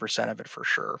least 80% of it for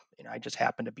sure. I just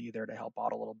happened to be there to help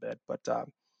out a little bit, but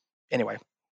anyway,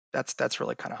 that's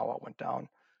really kind of how it went down.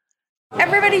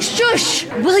 Everybody shush!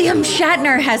 William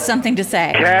Shatner has something to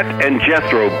say. Cat and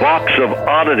Jethro, box of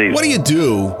oddities. What do you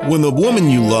do when the woman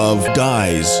you love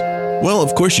dies? Well,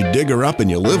 of course, you dig her up and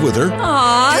you live with her.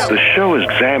 Aww. The show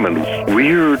examines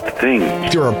weird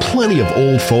things. There are plenty of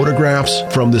old photographs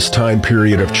from this time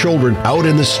period of children out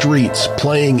in the streets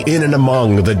playing in and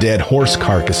among the dead horse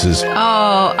carcasses.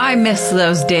 Oh, I miss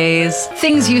those days.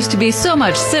 Things used to be so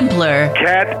much simpler.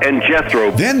 Cat and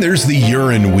Jethro. Then there's the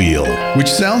urine wheel,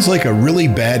 which sounds like a really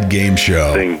bad game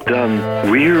show. They've done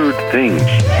weird things.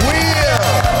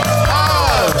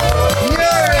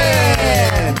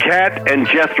 Cat and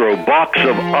Jethro, box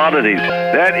of oddities.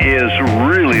 That is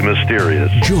really mysterious.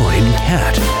 Join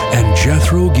Cat and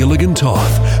Jethro Gilligan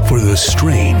Toth for the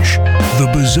strange,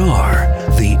 the bizarre,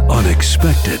 the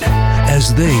unexpected,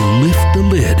 as they lift the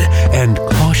lid and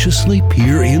cautiously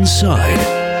peer inside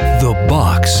the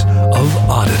Box of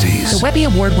Oddities. The Webby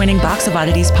Award-winning Box of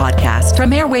Oddities podcast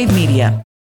from Airwave Media.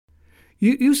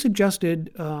 You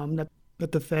suggested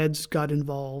that the feds got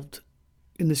involved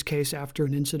in this case after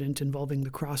an incident involving the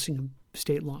crossing of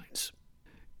state lines.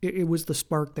 It was the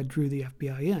spark that drew the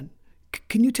FBI in.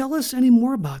 Can you tell us any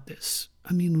more about this?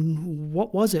 I mean,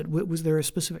 what was it? Was there a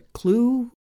specific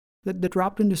clue that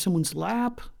dropped into someone's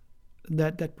lap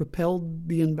that propelled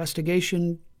the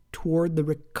investigation toward the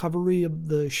recovery of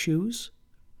the shoes?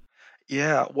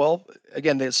 Yeah, well,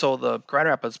 again, so the Grand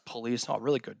Rapids police, no,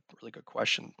 really good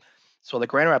question. So the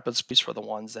Grand Rapids police were the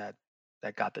ones that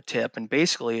got the tip, and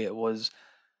basically it was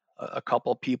a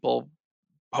couple people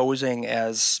posing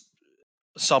as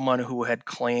someone who had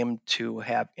claimed to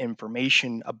have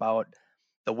information about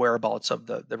the whereabouts of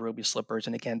the ruby slippers.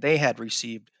 And again, they had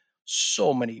received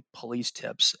so many police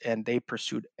tips, and they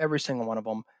pursued every single one of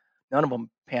them. None of them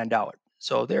panned out.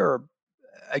 So they were,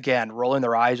 again, rolling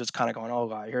their eyes, just kind of going, "Oh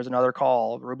God, here's another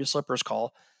call, ruby slippers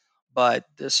call." But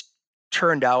this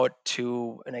turned out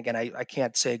to, and again, I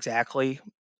can't say exactly,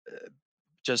 uh,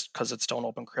 just because it's still an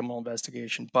open criminal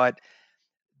investigation, but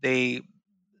they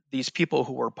these people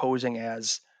who were posing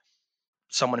as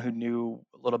someone who knew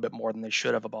a little bit more than they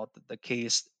should have about the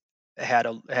case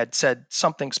had said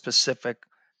something specific,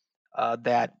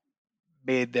 that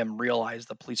made them realize,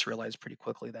 the police realized pretty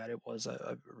quickly, that it was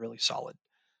a really solid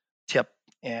tip.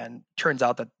 And turns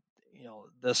out that,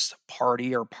 this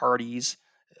party or parties,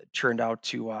 turned out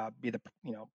to, be the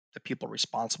people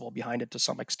responsible behind it to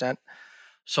some extent.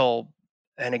 So,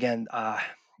 and again,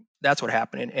 that's what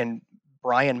happened. And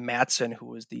Brian Matson, who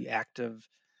was the active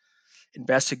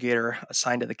investigator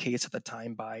assigned to the case at the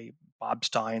time by Bob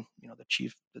Stein,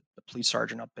 the police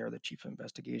sergeant up there, the chief of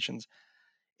investigations.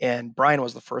 And Brian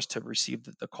was the first to receive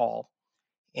the call.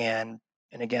 And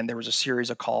and again, there was a series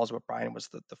of calls, but Brian was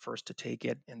the first to take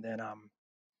it. And then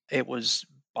it was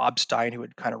Bob Stein who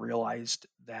had kind of realized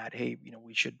that, hey,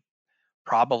 we should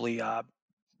probably,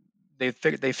 they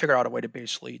figured out a way to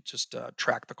basically just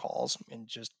track the calls and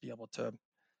just be able to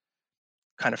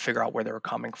kind of figure out where they were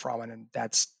coming from. And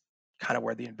that's kind of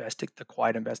where the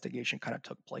quiet investigation kind of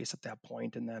took place at that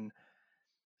point. And then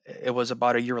it was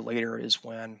about a year later is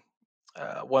when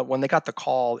they got the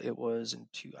call. It was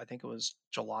I think it was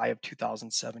July of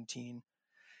 2017.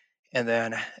 And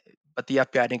then, but the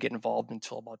FBI didn't get involved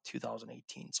until about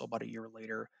 2018, so about a year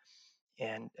later.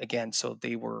 And again, so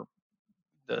the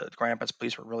Grand Rapids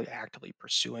police were really actively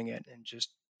pursuing it and just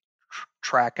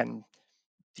tracking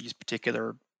these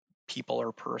particular people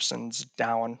or persons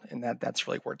down, and that's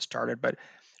really where it started. But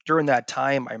during that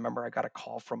time, I remember I got a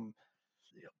call from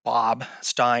Bob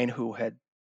Stein, who had,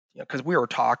 because we were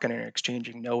talking and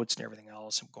exchanging notes and everything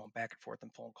else and going back and forth on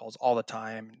phone calls all the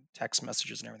time and text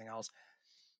messages and everything else.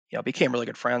 Became really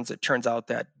good friends. It turns out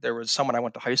that there was someone I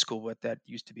went to high school with that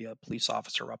used to be a police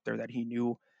officer up there that he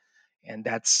knew. And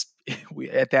that's we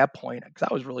at that point, because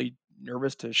I was really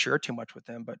nervous to share too much with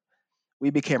him, but we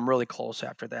became really close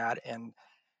after that. And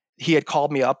he had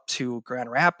called me up to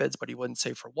Grand Rapids, but he wouldn't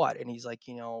say for what. And he's like,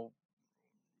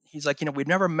 we've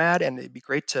never met, and it'd be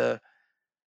great to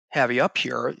have you up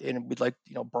here. And we'd like,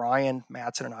 Brian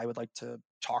Matson and I would like to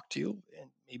talk to you, and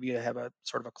maybe have a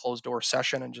sort of a closed door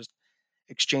session and just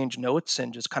exchange notes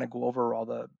and just kind of go over all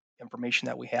the information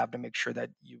that we have to make sure that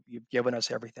you've given us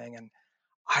everything. And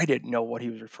I didn't know what he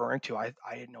was referring to. I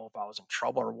didn't know if I was in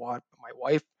trouble or what. But my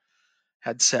wife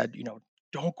had said,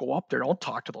 don't go up there. Don't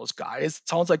talk to those guys. It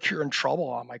sounds like you're in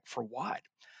trouble. I'm like, for what?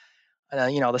 And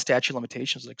then, the statute of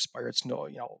limitations expired. It's no,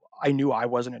 I knew I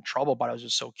wasn't in trouble, but I was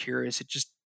just so curious. I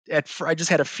just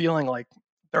had a feeling like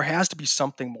there has to be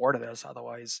something more to this.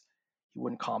 Otherwise, he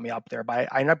wouldn't call me up there.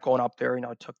 But I ended up going up there.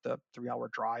 I took the 3-hour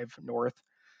drive north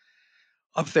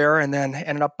up there, and then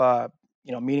ended up,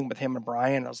 meeting with him and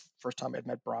Brian. That was the first time I'd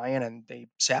met Brian, and they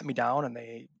sat me down and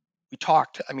we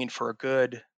talked. I mean, for a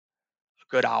good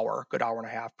hour and a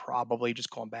half, probably, just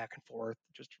going back and forth,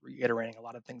 just reiterating a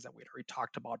lot of things that we'd already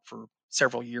talked about for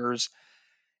several years.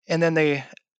 And then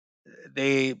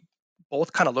they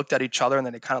both kind of looked at each other, and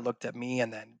then they kind of looked at me,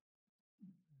 and then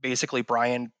basically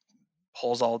Brian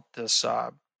pulls out this.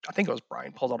 I think it was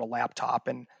Brian pulls out a laptop,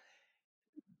 and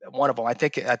one of them, I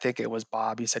think it was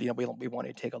Bob. He said, we want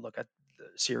you to take a look at the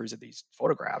series of these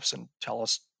photographs and tell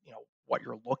us, what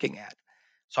you're looking at.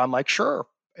 So I'm like, sure.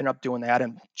 Ended up doing that,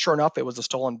 and sure enough, it was a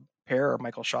stolen pair,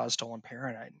 Michael Shaw's stolen pair.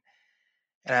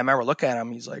 And I remember looking at him.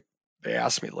 He's like, they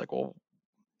asked me like, well,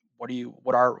 what are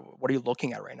you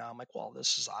looking at right now? I'm like, well,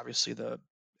 this is obviously the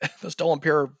the stolen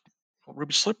pair of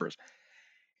ruby slippers.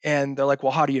 And they're like,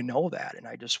 well, how do you know that? And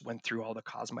I just went through all the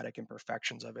cosmetic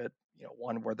imperfections of it.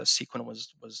 One where the sequin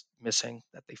was missing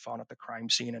that they found at the crime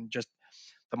scene, and just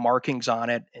the markings on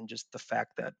it, and just the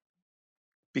fact that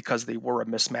because they were a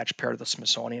mismatched pair to the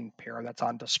Smithsonian pair that's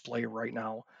on display right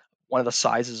now, one of the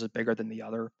sizes is bigger than the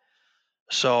other.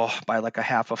 So by like a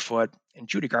half a foot. And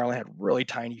Judy Garland had really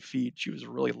tiny feet. She was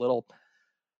really little.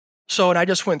 So, and I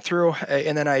just went through,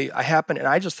 and then I happened, and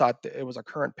I just thought that it was a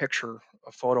current picture,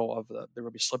 a photo of the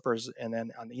ruby slippers, and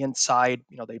then on the inside,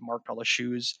 they marked all the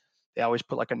shoes. They always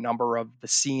put like a number of the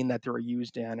scene that they were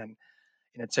used in, and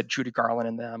it said Judy Garland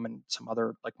in them, and some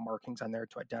other like markings on there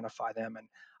to identify them. And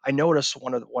I noticed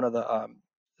one of the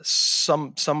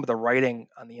some of the writing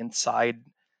on the inside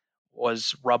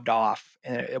was rubbed off,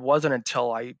 and it wasn't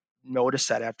until I noticed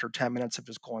that after 10 minutes of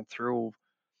just going through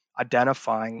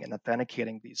identifying and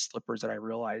authenticating these slippers that I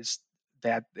realized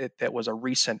that that was a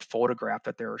recent photograph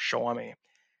that they were showing me.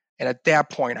 And at that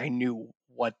point, I knew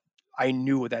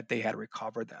that they had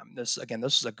recovered them. This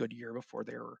was a good year before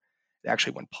they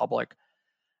actually went public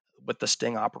with the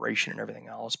sting operation and everything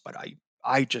else. But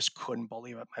I just couldn't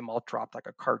believe it. My mouth dropped like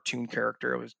a cartoon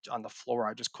character. It was on the floor.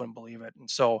 I just couldn't believe it. And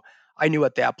so I knew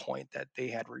at that point that they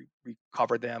had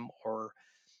recovered them, or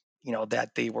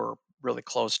that they were really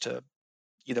close to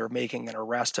either making an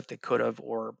arrest if they could have,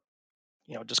 or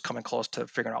just coming close to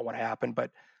figuring out what happened. But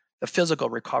the physical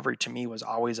recovery to me was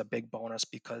always a big bonus,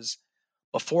 because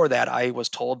before that I was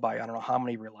told by I don't know how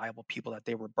many reliable people that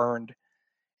they were burned,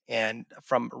 and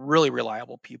from really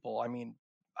reliable people. I mean,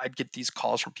 I'd get these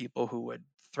calls from people who would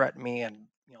threaten me, and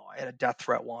I had a death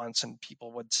threat once, and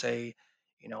people would say,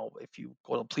 if you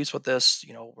go to the police with this,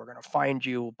 we're going to find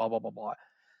you, blah blah blah blah,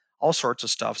 all sorts of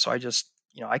stuff. So I just,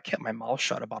 I kept my mouth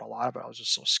shut about a lot of it. I was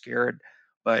just so scared.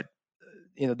 But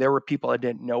there were people that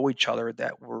didn't know each other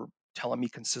that were telling me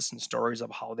consistent stories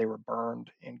of how they were burned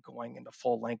and going into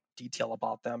full length detail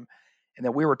about them. And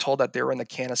then we were told that they were in the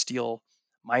Canasteel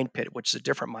mine pit, which is a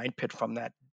different mine pit from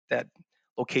that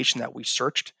location that we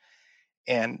searched,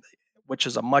 and which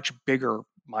is a much bigger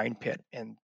mine pit.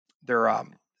 And they're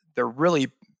really,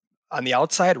 on the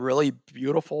outside, really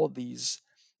beautiful. These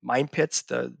mine pits,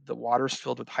 the water's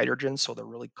filled with hydrogen, so they're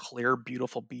really clear,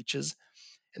 beautiful beaches,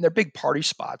 and they're big party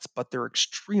spots, but they're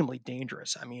extremely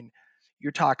dangerous. I mean,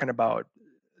 you're talking about,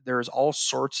 there's all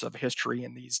sorts of history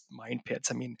in these mine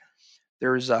pits. I mean,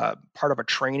 there's a part of a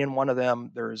train in one of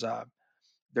them. There's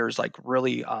like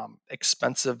really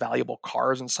expensive, valuable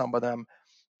cars in some of them.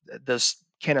 This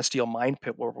Canasteel mine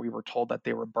pit, where we were told that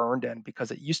they were burned in,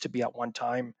 because it used to be at one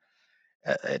time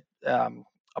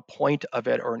a point of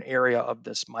it, or an area of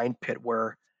this mine pit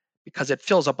where, because it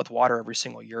fills up with water every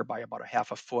single year by about a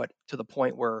half a foot, to the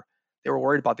point where they were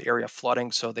worried about the area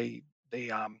flooding, so they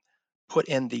put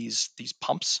in these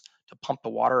pumps to pump the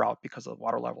water out, because the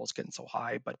water level is getting so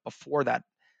high. But before that,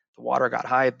 the water got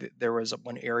high. There was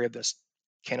one area of this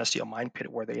Canasteel mine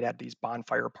pit where they had these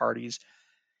bonfire parties,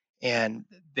 and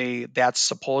that's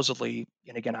supposedly,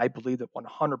 and again, I believe that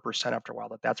 100% after a while,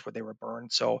 that's where they were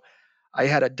burned. So I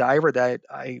had a diver that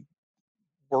I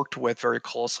worked with very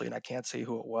closely, and I can't say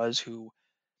who it was, who,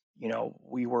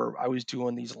 I was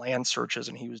doing these land searches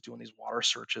and he was doing these water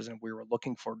searches, and we were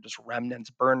looking for just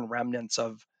burned remnants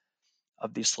of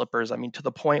these slippers. I mean, to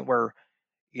the point where,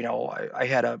 I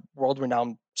had a world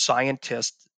renowned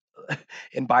scientist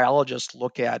and biologist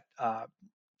look at,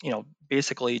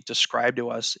 basically describe to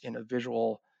us in a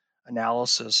visual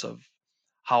analysis of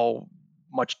how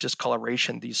much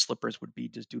discoloration these slippers would be,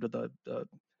 just due to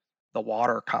the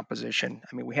water composition.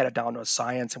 I mean, we had it down to a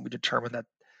science, and we determined that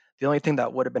the only thing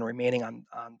that would have been remaining on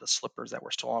the slippers that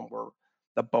were still on were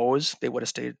the bows. They would have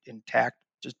stayed intact,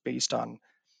 just based on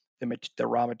the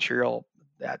raw material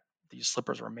that these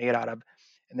slippers were made out of.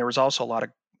 And there was also a lot of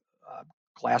uh,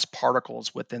 glass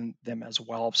particles within them as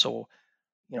well. So,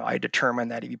 I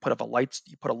determined that if you put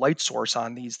a light source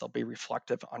on these, they'll be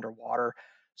reflective underwater.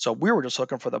 So we were just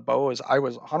looking for the bows. I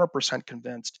was 100%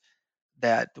 convinced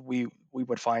that we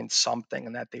would find something,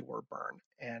 and that they were burned.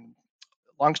 And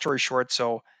long story short,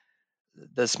 so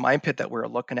this mine pit that we were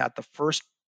looking at, the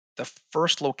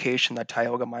first location, the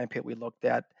Tioga mine pit we looked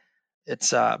at,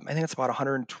 it's I think it's about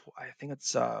 120, I think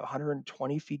it's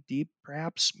 120 feet deep,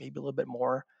 perhaps maybe a little bit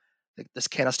more. This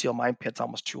Canasteel mine pit's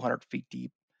almost 200 feet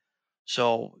deep,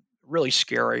 so really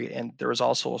scary. And there was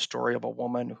also a story of a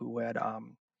woman who had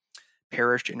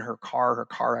perished in her car. Her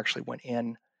car actually went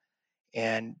in,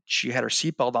 and she had her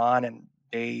seatbelt on, and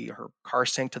her car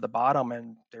sank to the bottom,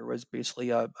 and there was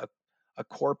basically a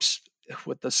corpse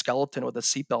with the skeleton with a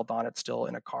seatbelt on it, still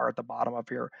in a car at the bottom of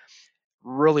here.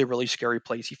 Really, really scary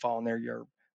place. You fall in there,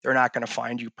 they're not going to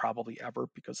find you probably ever,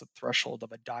 because the threshold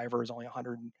of a diver is only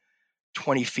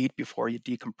 120 feet before you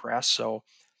decompress. So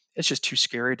it's just too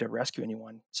scary to rescue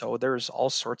anyone. So there's all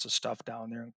sorts of stuff down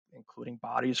there, including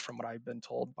bodies, from what I've been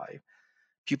told by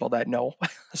people that know.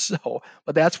 So,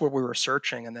 but that's where we were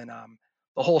searching, and then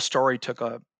the whole story took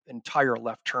a entire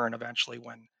left turn eventually,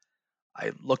 when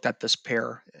I looked at this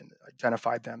pair and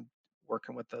identified them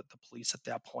working with the police at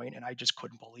that point, and I just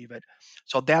couldn't believe it.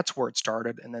 So that's where it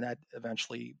started, and then that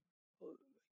eventually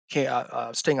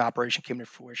sting operation came to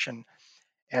fruition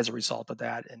as a result of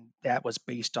that, and that was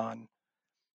based on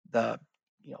the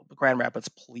the Grand Rapids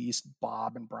police,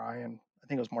 Bob and Brian. I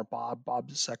think it was more Bob.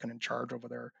 Bob's the second in charge over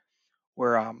there,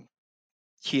 where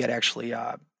he had actually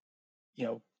you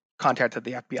know contacted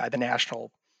the FBI, the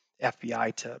national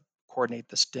FBI, to coordinate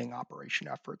the sting operation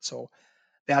effort. So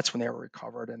that's when they were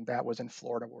recovered, and that was in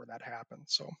Florida where that happened.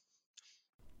 So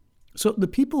the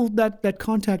people that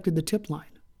contacted the tip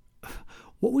line,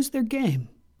 what was their game?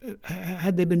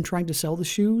 Had they been trying to sell the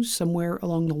shoes somewhere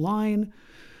along the line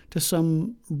to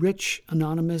some rich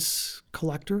anonymous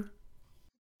collector?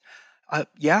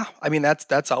 Yeah, I mean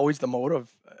that's always the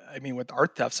motive. I mean, with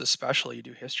art thefts especially, you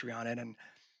do history on it, and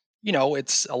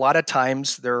it's a lot of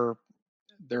times they're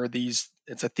these.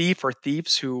 It's a thief or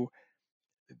thieves who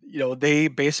they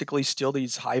basically steal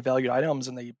these high valued items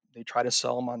and they try to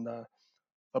sell them on the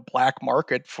black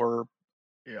market for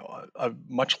a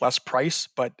much less price,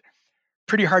 but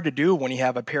pretty hard to do when you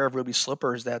have a pair of ruby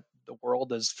slippers that the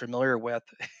world is familiar with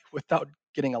without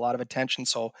getting a lot of attention.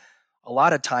 So a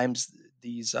lot of times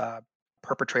these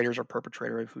perpetrators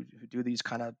who do these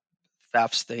kind of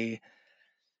thefts, they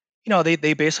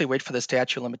basically wait for the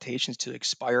statute of limitations to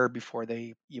expire before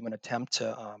they even attempt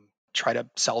to try to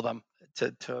sell them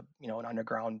to an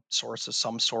underground source of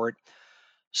some sort.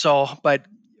 So, but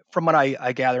from what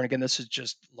I gather, and again, this is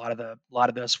just a lot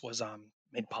of this was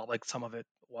made public. Some of it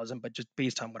wasn't, but just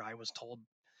based on what I was told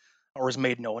or was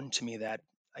made known to me, that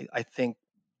I think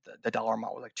the dollar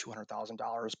amount was like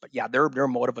 $200,000. But yeah, their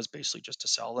motive was basically just to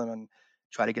sell them and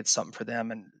try to get something for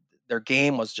them. And their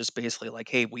game was just basically like,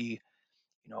 hey, we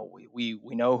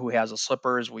know who has the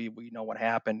slippers. We know what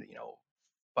happened.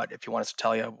 But if you want us to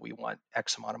tell you, we want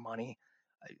X amount of money.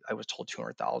 I was told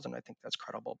 200,000. I think that's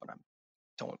credible, but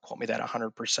don't quote me that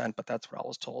 100%. But that's what I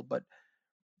was told. But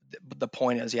the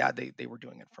point is, yeah, they were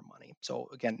doing it for money. So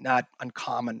again, not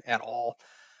uncommon at all.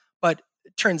 But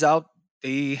it turns out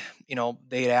they had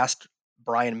asked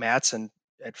Brian Matson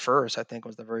at first. I think it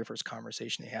was the very first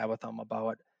conversation they had with him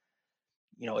about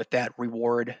if that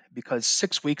reward, because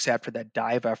 6 weeks after that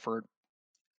dive effort,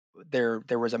 there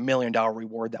was $1 million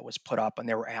reward that was put up, and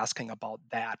they were asking about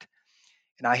that.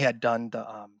 And I had done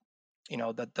the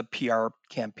PR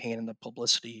campaign and the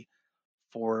publicity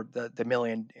for the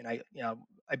million, and I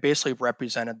basically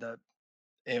represented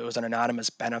it was an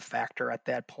anonymous benefactor at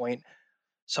that point.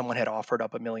 Someone had offered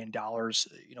up $1 million, and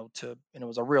it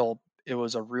was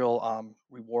a real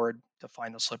reward to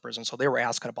find the slippers, and so they were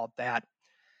asking about that.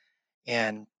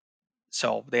 And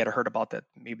so they had heard about that.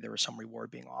 Maybe there was some reward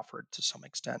being offered to some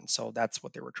extent. So that's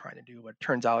what they were trying to do. But it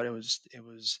turns out it was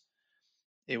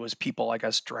people, I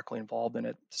guess, directly involved in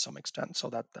it to some extent. So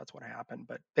that's what happened.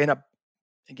 But they ended up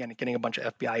again getting a bunch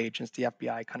of FBI agents. The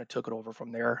FBI kind of took it over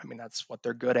from there. I mean, that's what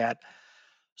they're good at.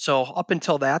 So up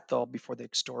until that, though, before the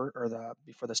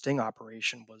sting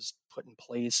operation was put in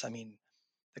place, I mean,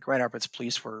 the Grand Rapids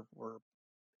police were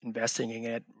investigating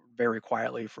it very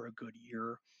quietly for a good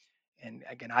year. And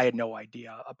again, I had no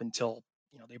idea up until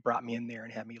they brought me in there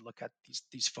and had me look at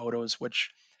these photos, which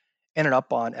ended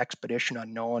up on Expedition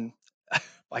Unknown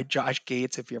by Josh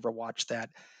Gates, if you ever watched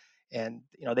that. And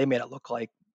they made it look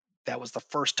like that was the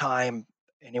first time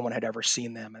anyone had ever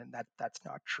seen them, and that's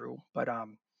not true. But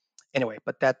anyway,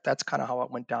 but that's kind of how it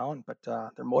went down. But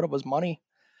their motive was money.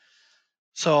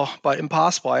 So, but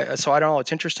impossible. So I don't know.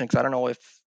 It's interesting because I don't know if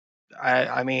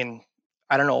I mean,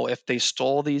 I don't know if they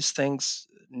stole these things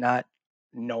not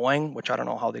knowing, which I don't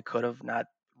know how they could have, not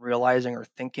realizing or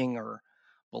thinking or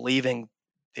believing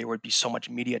there would be so much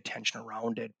media attention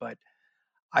around it. But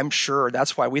I'm sure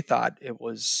that's why we thought it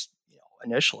was,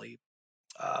 initially,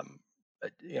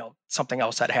 something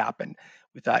else had happened.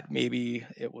 We thought maybe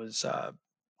it was,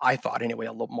 I thought anyway,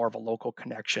 a little more of a local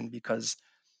connection because,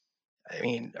 I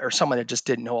mean, or someone that just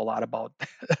didn't know a lot about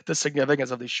the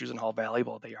significance of these shoes and how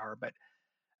valuable they are. But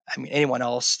I mean, anyone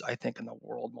else, I think, in the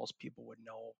world, most people would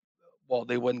know. Well,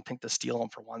 they wouldn't think to steal them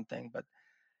for one thing, but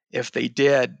if they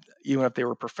did, even if they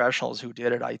were professionals who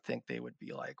did it, I think they would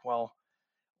be like, "Well,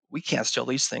 we can't steal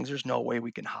these things. There's no way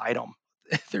we can hide them.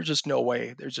 There's just no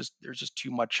way. There's just too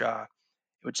much. It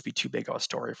would just be too big of a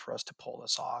story for us to pull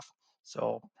this off."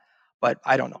 So, but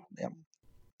I don't know. Yeah.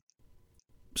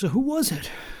 So who was it?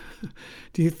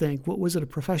 Do you think? What was it? A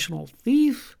professional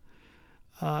thief?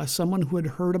 Someone who had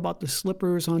heard about the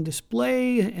slippers on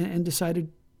display and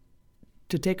decided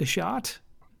to take a shot?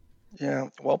 Yeah,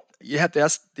 well, you have to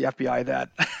ask the FBI that.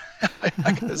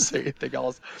 I gotta say anything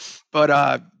else, but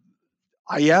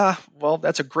Yeah, well,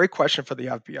 that's a great question for the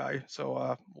FBI.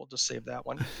 So we'll just save that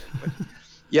one. But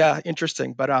yeah,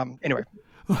 interesting. But anyway,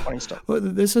 funny stuff. Well,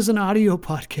 this is an audio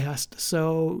podcast,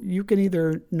 so you can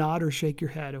either nod or shake your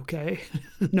head, okay?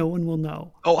 No one will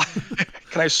know. Oh,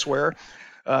 can I swear?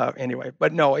 Anyway,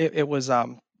 but no, it was.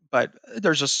 But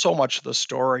there's just so much of the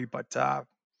story. But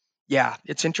yeah,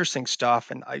 it's interesting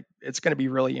stuff, and it's going to be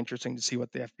really interesting to see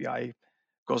what the FBI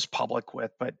goes public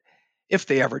with. But if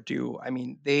they ever do, I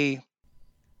mean, the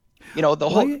Why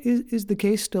whole. is the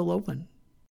case still open?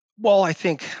 Well,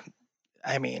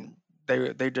 I mean,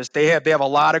 they have a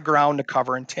lot of ground to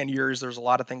cover in 10 years. There's a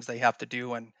lot of things they have to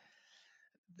do, and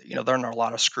they're under a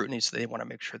lot of scrutiny, so they want to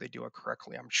make sure they do it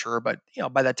correctly, I'm sure. But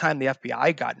by the time the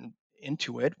FBI got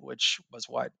into it, which was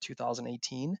what,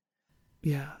 2018,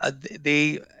 Yeah.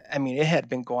 I mean, it had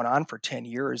been going on for 10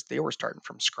 years. They were starting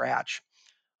from scratch.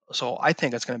 So I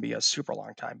think it's going to be a super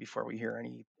long time before we hear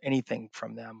anything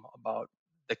from them about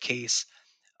the case.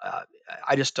 Uh,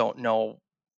 I just don't know,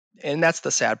 and that's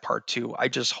the sad part too. I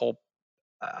just hope,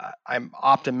 I'm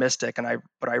optimistic,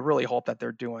 but I really hope that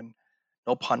they're doing,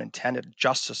 no pun intended,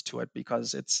 justice to it,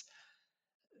 because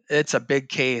it's a big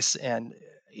case. And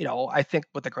I think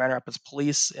with the Grand Rapids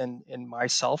Police and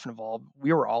myself involved,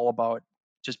 we were all about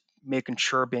just making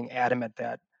sure, being adamant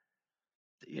that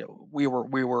we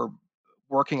were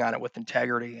working on it with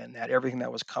integrity, and that everything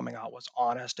that was coming out was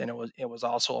honest. And it was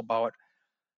also about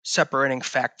separating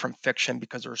fact from fiction,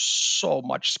 because there's so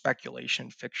much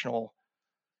speculation, fictional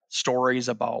stories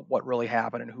about what really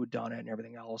happened and who done it and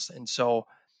everything else. And so,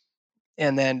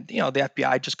 and then the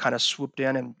FBI just kind of swooped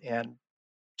in and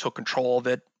took control of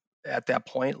it at that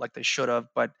point, like they should have.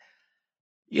 But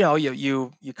you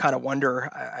kind of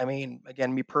wonder. I mean,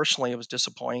 again, me personally, it was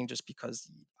disappointing just because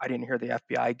I didn't hear the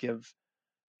FBI give.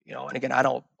 And again, I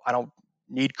don't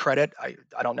need credit. I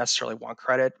don't necessarily want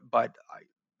credit, but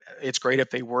it's great if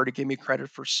they were to give me credit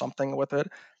for something with it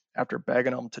after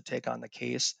begging them to take on the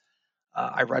case.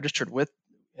 I registered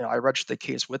I registered the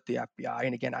case with the FBI,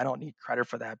 and again, I don't need credit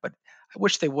for that, but I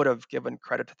wish they would have given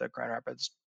credit to the Grand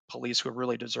Rapids police, who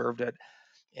really deserved it.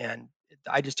 And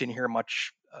I just didn't hear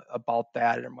much about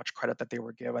that, or much credit that they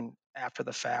were given after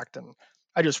the fact. And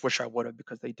I just wish I would have,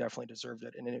 because they definitely deserved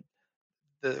it. And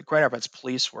the Grand Rapids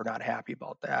police were not happy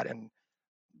about that, and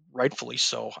rightfully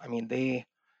so. I mean, they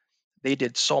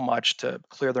did so much to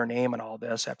clear their name and all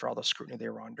this after all the scrutiny they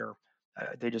were under.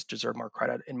 They just deserve more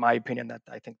credit, in my opinion, that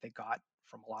I think they got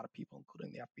from a lot of people,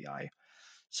 including the FBI.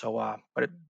 So, but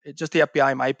it just, the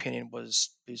FBI, in my opinion, was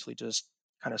basically just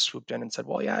kind of swooped in and said,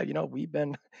 "Well, yeah, we've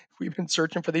been we've been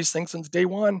searching for these things since day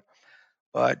one."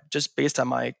 But just based on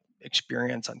my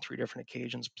experience on three different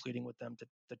occasions, pleading with them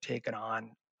to take it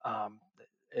on, um,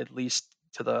 at least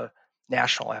to the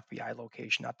national FBI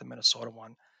location, not the Minnesota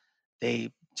one,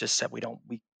 they just said,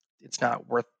 we it's not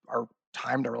worth our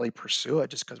time to really pursue it,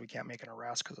 just because we can't make an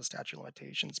arrest because the statute of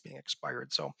limitations being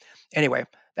expired. So anyway,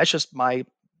 that's just my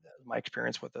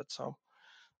experience with it. So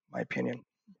my opinion.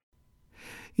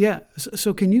 Yeah.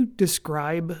 So can you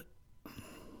describe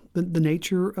the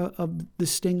nature of the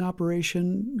sting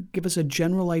operation? Give us a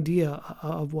general idea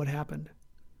of what happened.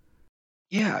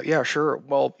 Yeah, sure.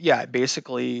 Well, yeah,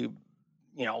 basically,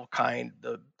 kind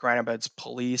the Grand Rapids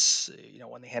police,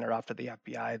 when they handed it off to the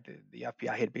FBI, the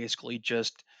FBI had basically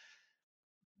just,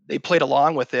 they played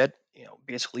along with it,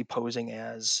 basically posing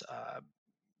as,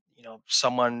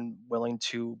 someone willing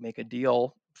to make a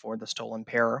deal for the stolen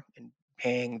pair and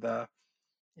paying the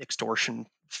extortion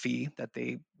fee that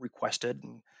they requested,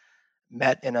 and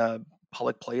met in a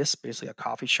public place, basically a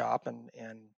coffee shop, and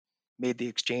made the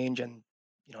exchange. And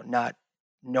not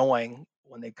knowing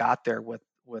when they got there with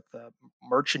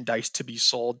merchandise to be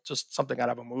sold, just something out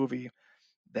of a movie,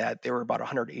 that there were about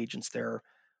 100 agents there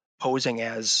posing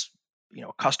as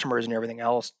customers and everything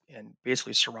else, and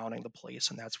basically surrounding the place.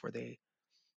 And that's where they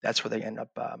end up,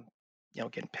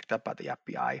 getting picked up by the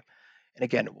FBI. And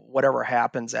again, whatever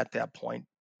happens at that point,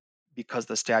 because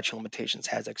the statute of limitations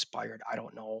has expired, I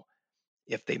don't know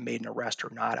if they made an arrest or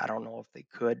not. I don't know if they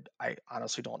could. I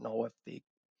honestly don't know if the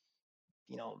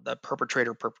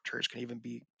perpetrators can even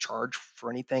be charged for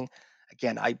anything.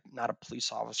 Again, I'm not a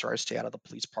police officer. I stay out of the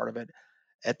police part of it.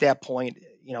 At that point,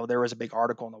 there was a big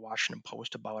article in the Washington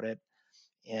Post about it,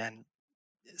 and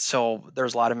so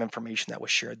there's a lot of information that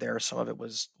was shared there. Some of it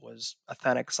was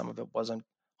authentic, some of it wasn't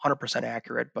 100%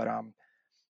 accurate, but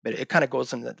it kind of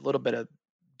goes into a little bit of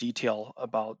detail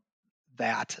about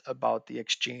about the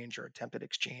exchange, or attempted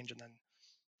exchange, and then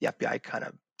the FBI kind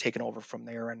of taking over from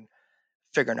there and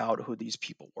figuring out who these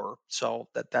people were. So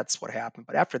that's what happened.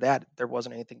 But after that, there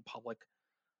wasn't anything public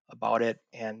about it,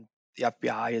 and the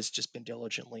FBI has just been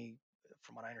diligently,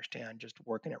 from what I understand, just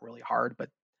working it really hard. But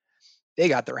they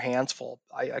got their hands full.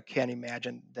 I can't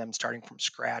imagine them starting from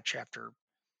scratch after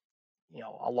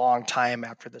a long time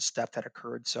after this theft had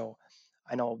occurred. So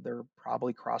I know they're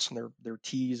probably crossing their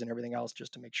T's and everything else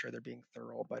just to make sure they're being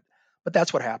thorough. But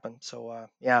that's what happened. So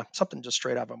yeah, something just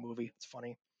straight out of a movie. It's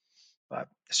funny, but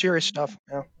serious stuff.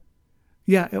 Yeah.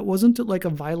 Yeah, it wasn't like a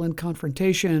violent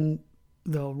confrontation,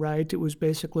 though, right? It was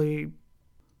basically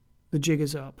the jig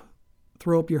is up,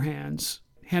 throw up your hands,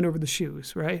 hand over the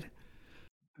shoes, right?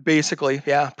 Basically,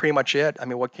 yeah, pretty much it. I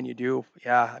mean, what can you do?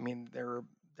 Yeah, I mean, they're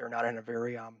not in a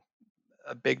very a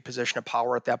big position of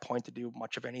power at that point to do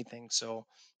much of anything. So,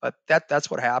 but that's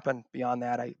what happened. Beyond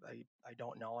that, I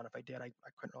don't know, and if I did, I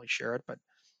couldn't really share it.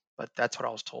 But that's what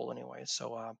I was told anyway.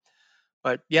 So,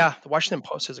 but yeah, the Washington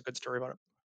Post has a good story about it.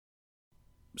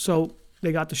 So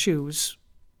they got the shoes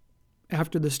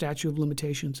after the statute of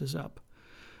limitations is up.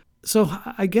 So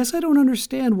I guess I don't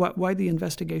understand why the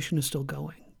investigation is still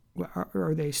going.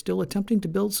 Are they still attempting to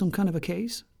build some kind of a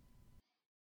case?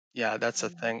 Yeah, that's a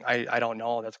thing. I don't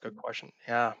know. That's a good question.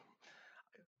 Yeah,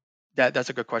 that's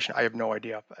a good question. I have no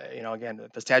idea. Again,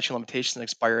 if the statute of limitations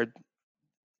expired,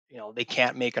 they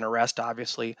can't make an arrest.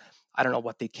 Obviously, I don't know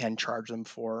what they can charge them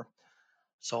for.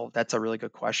 So that's a really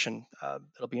good question.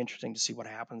 It'll be interesting to see what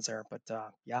happens there. But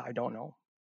yeah, I don't know.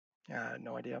 Yeah,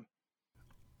 no idea.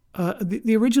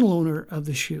 The original owner of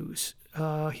the shoes,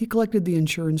 he collected the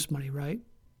insurance money, right?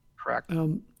 Correct.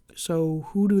 So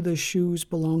who do the shoes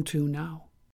belong to now?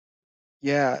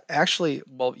 Yeah, actually,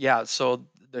 well, yeah. So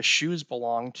the shoes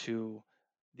belong to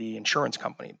the insurance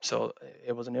company. So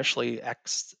it was initially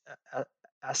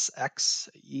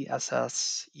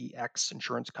SXESSEX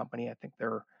Insurance Company. I think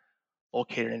they're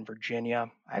located in Virginia.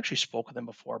 I actually spoke with them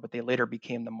before, but they later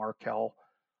became the Markel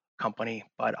Company.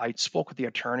 But I spoke with the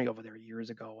attorney over there years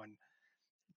ago, and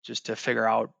just to figure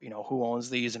out, who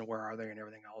owns these and where are they and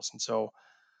everything else. And so,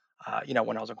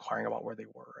 when I was inquiring about where they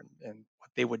were and what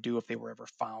they would do if they were ever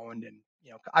found, and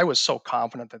I was so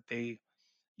confident that they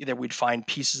either we'd find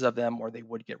pieces of them or they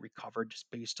would get recovered just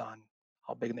based on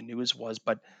how big the news was.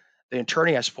 But the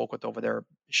attorney I spoke with over there,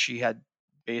 she had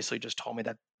basically just told me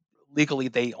that legally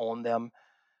they own them,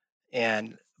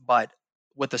 and but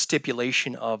with the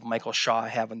stipulation of Michael Shaw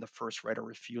having the first right of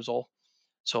refusal.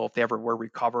 So if they ever were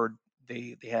recovered,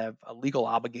 they have a legal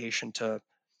obligation to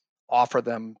offer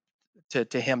them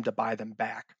to him to buy them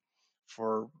back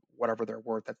for whatever they're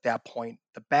worth. At that point,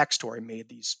 the backstory made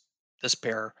this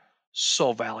pair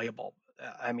so valuable.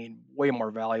 I mean, way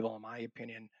more valuable in my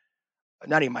opinion.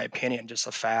 Not even my opinion, just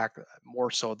a fact,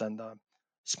 more so than the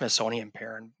Smithsonian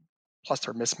pair, and plus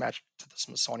they're mismatched to the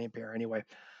Smithsonian pair anyway.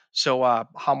 So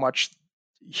how much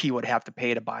he would have to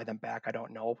pay to buy them back, I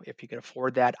don't know. If he could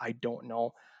afford that, I don't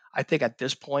know. I think at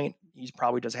this point he's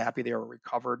probably just happy they were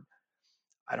recovered.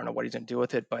 I don't know what he's gonna do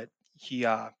with it, but he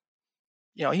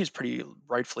he's pretty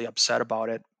rightfully upset about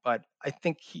it. But I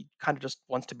think he kind of just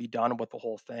wants to be done with the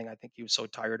whole thing. I think he was so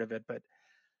tired of it, but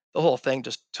the whole thing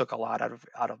just took a lot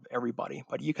out of everybody.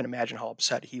 But you can imagine how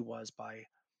upset he was by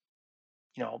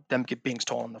them being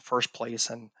stolen in the first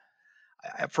place. And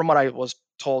from what I was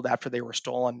told after they were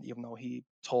stolen, even though he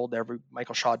told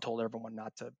Michael Shaw told everyone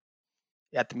not to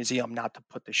at the museum not to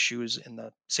put the shoes in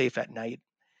the safe at night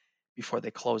before they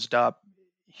closed up,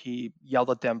 he yelled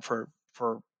at them for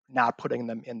not putting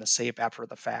them in the safe after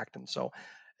the fact. And so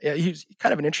yeah, he's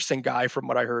kind of an interesting guy from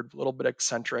what I heard, a little bit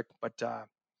eccentric, but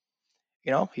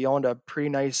he owned a pretty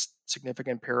nice,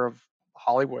 significant pair of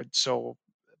Hollywood.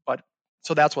 But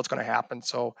so that's what's going to happen.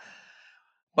 So,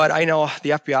 but I know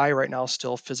the FBI right now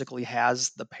still physically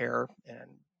has the pair,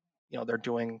 and they're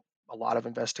doing a lot of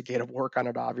investigative work on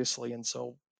it, obviously. And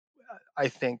so, I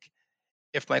think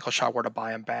if Michael Shaw were to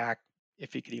buy them back,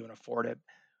 if he could even afford it,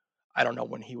 I don't know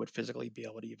when he would physically be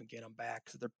able to even get them back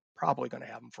because they're probably going to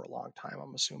have them for a long time,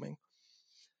 I'm assuming.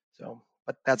 So,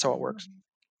 but that's how it works.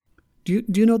 Do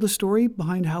you know the story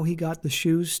behind how he got the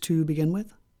shoes to begin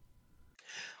with?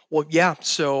 Well, yeah.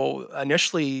 So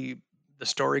initially, the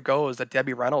story goes that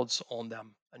Debbie Reynolds owned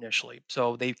them initially.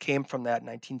 So they came from that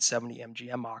 1970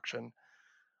 MGM auction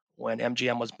when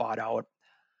MGM was bought out.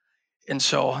 And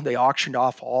so they auctioned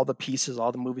off all the pieces,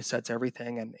 all the movie sets,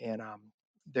 everything. And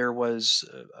there was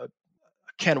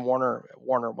Ken Warner.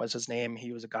 Warner was his name.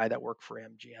 He was a guy that worked for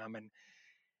MGM. And,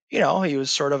 he was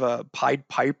sort of a Pied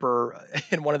Piper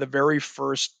in one of the very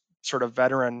first sort of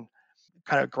veteran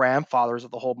kind of grandfathers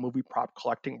of the whole movie prop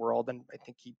collecting world. And I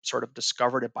think he sort of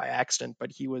discovered it by accident, but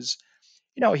he was,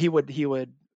 he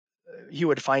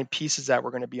would find pieces that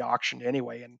were going to be auctioned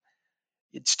anyway, and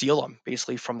he'd steal them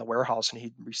basically from the warehouse and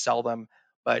he'd resell them.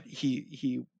 But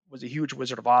he was a huge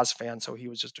Wizard of Oz fan, so he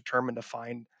was just determined to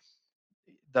find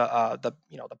the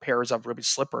pairs of ruby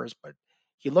slippers, but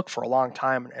he looked for a long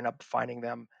time and ended up finding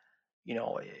them,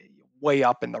 way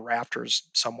up in the rafters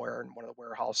somewhere in one of the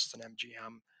warehouses in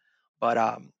MGM.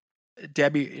 But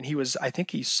Debbie, and I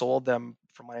think he sold them,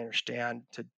 from what I understand,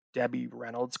 to Debbie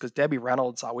Reynolds, because Debbie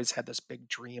Reynolds always had this big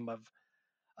dream of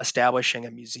establishing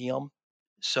a museum.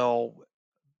 So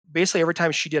basically, every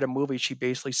time she did a movie, she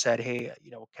basically said, "Hey,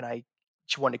 can I?"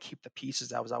 She wanted to keep the pieces.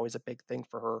 That was always a big thing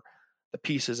for her, the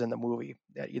pieces in the movie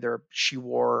that either she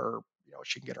wore or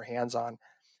she can get her hands on,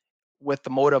 with the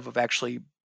motive of actually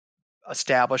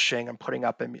establishing and putting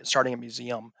up and starting a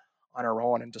museum on her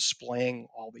own and displaying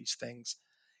all these things.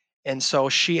 And so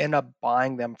she ended up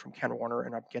buying them from Ken Warner,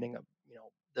 and up getting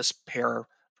this pair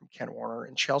from Ken Warner.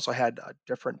 And she also had a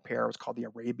different pair. It was called the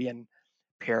Arabian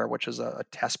pair, which is a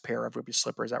test pair of ruby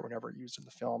slippers that were never used in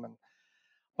the film.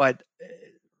 But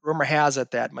rumor has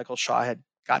it that Michael Shaw had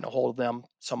gotten a hold of them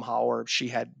somehow, or she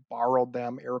had borrowed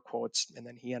them, air quotes, and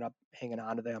then he ended up hanging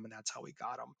on to them, and that's how he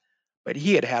got them. But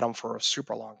he had them for a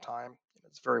super long time.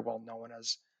 It's very well known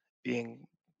as being,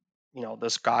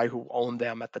 this guy who owned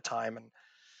them at the time. And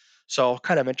so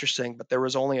kind of interesting, but there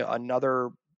was only another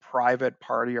private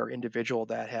party or individual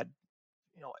that had,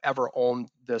 ever owned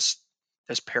this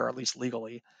pair, at least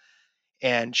legally.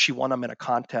 And she won them in a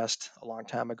contest a long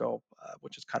time ago,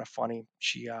 which is kind of funny.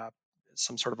 She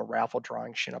some sort of a raffle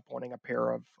drawing. She ended up owning a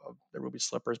pair of the ruby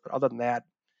slippers. But other than that,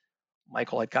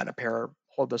 Michael had gotten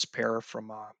hold this pair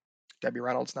from Debbie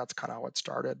Reynolds, and that's kind of how it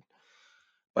started.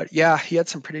 But yeah, he had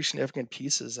some pretty significant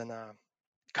pieces, and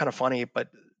kind of funny. But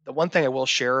the one thing I will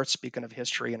share, speaking of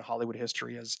history and Hollywood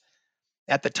history, is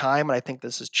at the time, and I think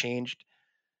this has changed,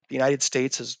 the United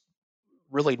States is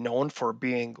really known for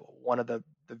being one of the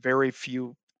very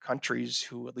few countries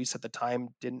who, at least at the time,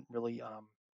 didn't really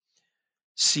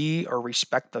see or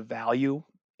respect the value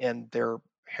in their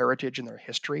heritage and their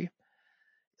history.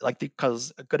 Like,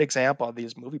 because a good example of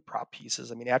these movie prop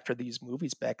pieces, I mean, after these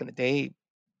movies back in the day,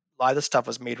 a lot of the stuff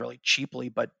was made really cheaply,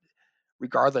 but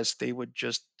regardless, they would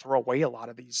just throw away a lot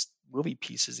of these movie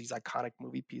pieces, these iconic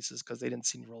movie pieces, because they didn't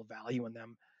see any real value in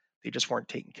them. They just weren't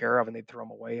taken care of, and they'd throw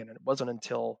them away. And it wasn't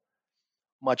until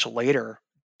much later,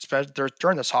 especially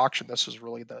during this auction, this was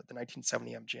really the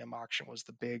 1970 MGM auction was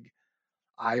the big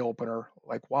eye opener.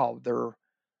 Like, wow,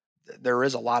 there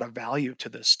is a lot of value to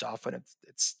this stuff, and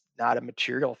it's not a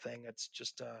material thing. It's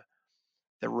just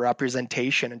the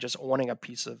representation and just owning a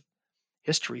piece of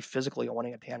history, physically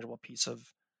owning a tangible piece of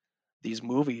these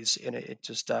movies, and it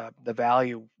just the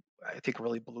value, I think,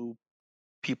 really blew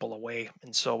people away.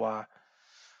 And so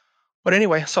but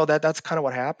anyway, so that's kind of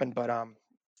what happened. But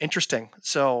interesting.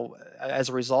 So as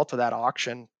a result of that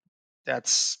auction,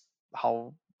 that's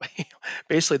how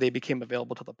basically they became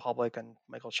available to the public, and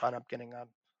Michael Shaw ended up getting a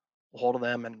hold of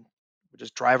them, and would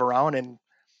just drive around and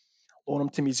loan them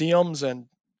to museums, and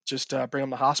just bring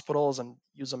them to hospitals and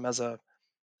use them as a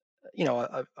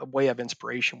way of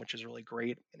inspiration, which is really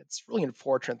great. And it's really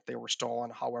unfortunate they were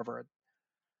stolen. However,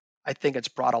 I think it's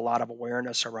brought a lot of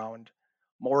awareness around,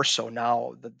 more so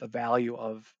now, the value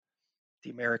of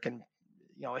the American,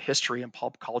 history and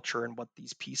pulp culture, and what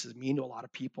these pieces mean to a lot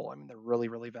of people. I mean, they're really,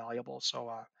 really valuable.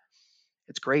 So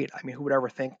it's great. I mean, who would ever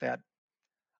think that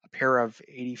a pair of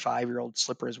 85-year-old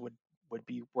slippers would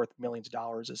be worth millions of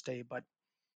dollars this day? But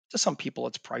to some people,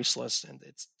 it's priceless, and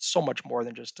it's so much more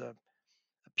than just a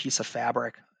piece of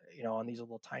fabric, on these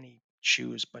little tiny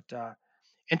shoes. But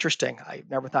interesting. I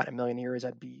never thought in a million years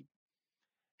I'd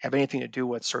have anything to do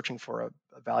with searching for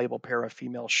a valuable pair of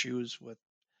female shoes with,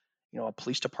 a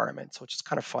police department. So it's just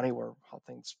kind of funny how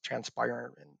things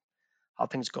transpire and how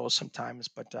things go sometimes.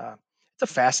 But it's a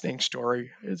fascinating story.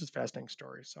 It's a fascinating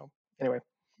story. So anyway.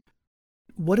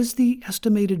 What is the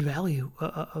estimated value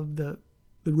of the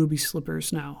ruby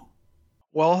slippers now?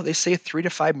 Well, they say 3 to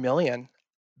 5 million,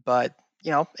 but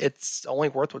it's only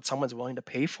worth what someone's willing to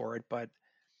pay for it. But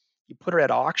you put it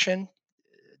at auction,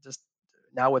 just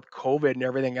now with COVID and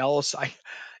everything else,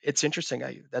 it's interesting.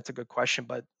 That's a good question,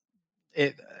 but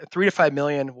 3 to 5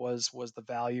 million was the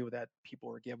value that people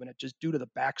were given it, just due to the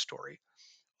backstory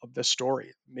of the story.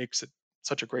 It makes it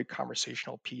such a great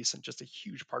conversational piece and just a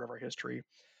huge part of our history.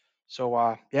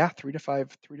 So yeah, $3 to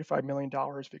 5 million,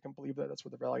 if you can believe that. That's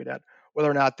what they're valued at.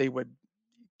 Whether or not they would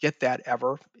get that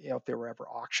ever, if they were ever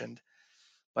auctioned,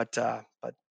 but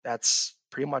that's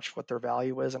pretty much what their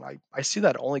value is, and I see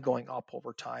that only going up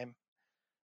over time.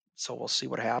 So we'll see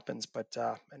what happens. But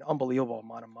an unbelievable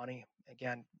amount of money,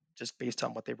 again, just based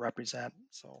on what they represent.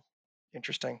 So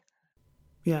interesting.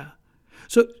 Yeah.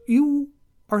 So you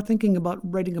are thinking about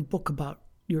writing a book about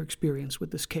your experience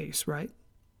with this case, right?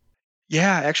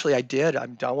 Yeah, actually I did.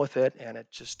 I'm done with it, and it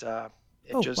just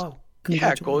Wow.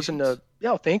 Yeah, it goes Congratulations. into,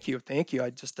 yeah, thank you. Thank you.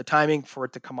 The timing for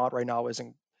it to come out right now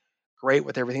isn't great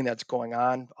with everything that's going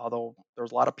on. Although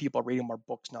there's a lot of people reading more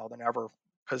books now than ever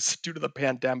because due to the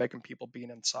pandemic and people being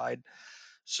inside.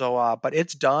 So, but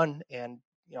it's done. And,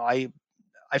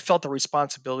 I felt the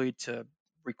responsibility to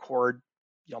record,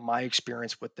 my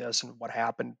experience with this and what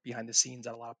happened behind the scenes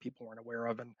that a lot of people weren't aware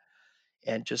of,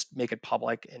 and just make it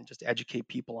public and just educate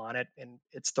people on it. And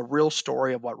it's the real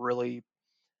story of what really,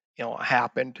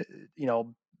 happened,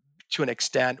 to an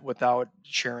extent without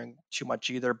sharing too much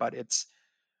either. But it's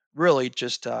really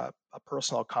just a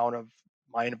personal account of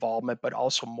my involvement, but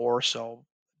also more so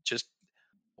just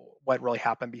what really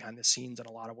happened behind the scenes in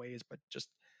a lot of ways, but just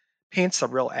paints a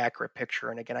real accurate picture.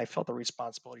 And again, I felt the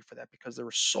responsibility for that because there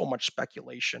was so much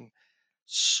speculation,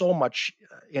 so much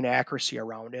inaccuracy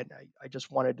around it. I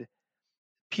just wanted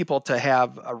people to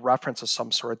have a reference of some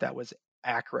sort that was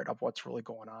accurate of what's really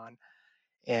going on.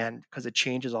 And because it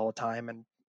changes all the time. And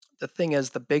the thing is,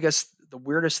 the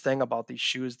weirdest thing about these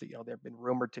shoes that, they've been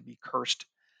rumored to be cursed.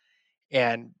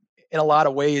 And in a lot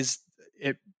of ways,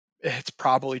 it it's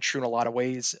probably true in a lot of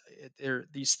ways.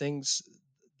 These things,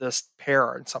 this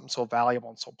pair and something so valuable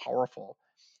and so powerful,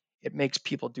 it makes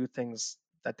people do things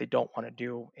that they don't want to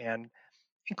do, and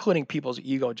including people's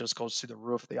ego just goes through the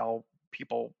roof.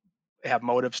 People have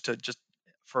motives to just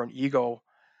for an ego,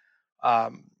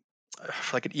 um,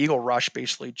 for like an ego rush,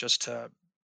 basically just to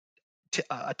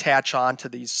attach on to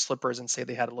these slippers and say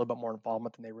they had a little bit more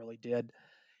involvement than they really did.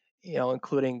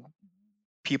 Including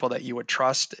people that you would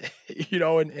trust,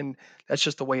 and that's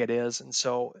just the way it is. And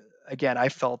so, again, I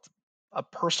felt a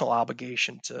personal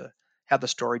obligation to have the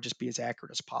story just be as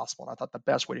accurate as possible. And I thought the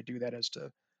best way to do that is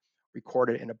to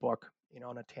record it in a book, in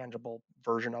a tangible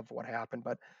version of what happened.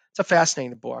 But it's a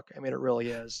fascinating book. I mean, it really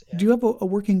is. Do you And have a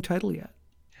working title yet?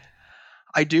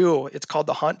 I do. It's called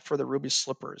The Hunt for the Ruby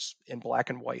Slippers in black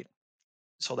and white.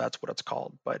 So that's what it's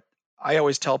called. But I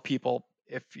always tell people,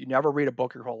 if you never read a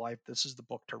book your whole life, this is the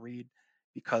book to read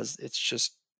because it's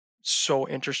just so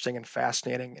interesting and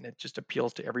fascinating, and it just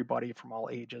appeals to everybody from all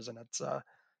ages, and it's a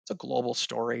global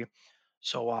story.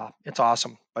 So it's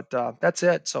awesome. But that's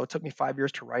it. So it took me 5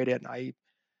 years to write it, and I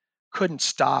couldn't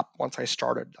stop once I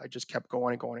started. I just kept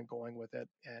going and going and going with it,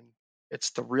 and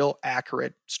it's the real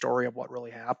accurate story of what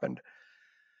really happened.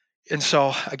 And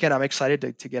so again, I'm excited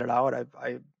to get it out.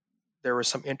 I There was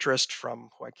some interest from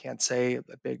who I can't say,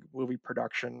 a big movie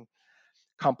production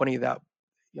company that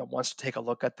wants to take a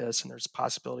look at this, and there's a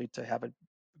possibility to have it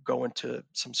go into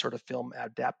some sort of film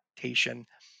adaptation.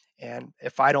 And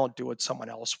if I don't do it, someone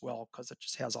else will, because it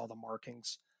just has all the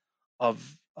markings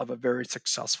of a very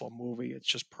successful movie. It's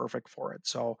just perfect for it.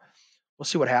 So we'll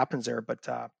see what happens there. But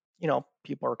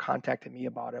people are contacting me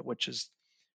about it, which is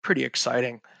pretty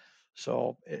exciting.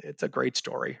 So it's a great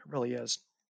story, it really is.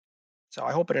 So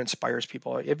I hope it inspires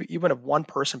people. Even if one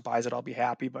person buys it, I'll be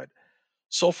happy. But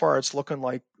so far, it's looking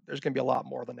like there's going to be a lot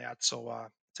more than that. So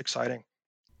it's exciting.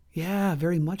 Yeah,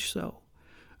 very much so.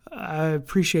 I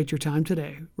appreciate your time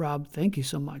today, Rob. Thank you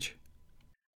so much.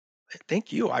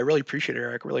 Thank you. I really appreciate it,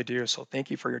 Eric. I really do. So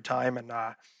thank you for your time. And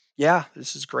yeah,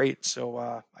 this is great. So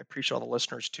I appreciate all the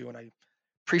listeners too. And I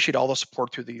appreciate all the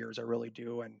support through the years. I really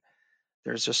do. And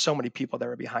there's just so many people that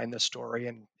are behind this story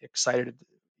and excited,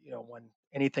 when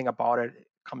anything about it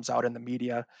comes out in the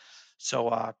media.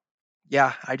 So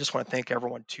yeah, I just want to thank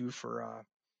everyone too for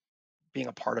being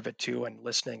a part of it too and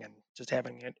listening and just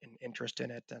having an interest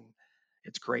in it. And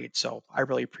it's great. So I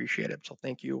really appreciate it. So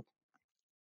thank you.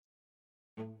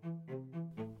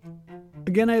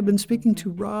 Again, I have been speaking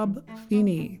to Rob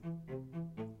Feeney,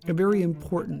 a very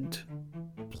important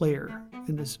player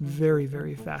in this very,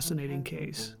 very fascinating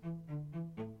case.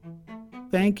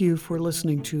 Thank you for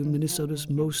listening to Minnesota's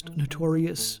Most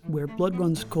Notorious, Where Blood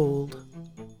Runs Cold.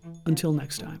 Until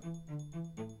next time.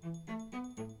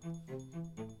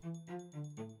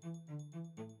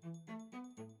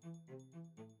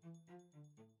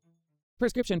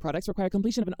 Prescription products require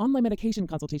completion of an online medication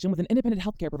consultation with an independent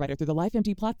healthcare provider through the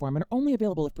LifeMD platform and are only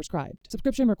available if prescribed.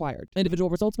 Subscription required. Individual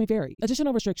results may vary.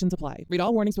 Additional restrictions apply. Read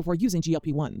all warnings before using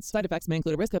GLP-1s. Side effects may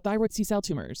include a risk of thyroid C-cell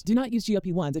tumors. Do not use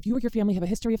GLP-1s if you or your family have a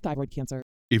history of thyroid cancer.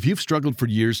 If you've struggled for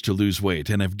years to lose weight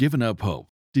and have given up hope,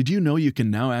 did you know you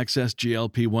can now access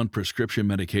GLP-1 prescription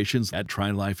medications at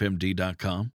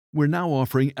trylifemd.com? We're now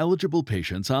offering eligible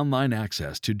patients online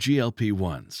access to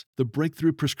GLP-1s, the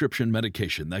breakthrough prescription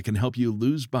medication that can help you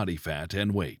lose body fat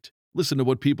and weight. Listen to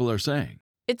what people are saying.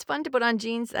 It's fun to put on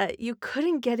jeans that you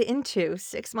couldn't get into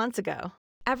 6 months ago.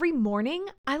 Every morning,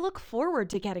 I look forward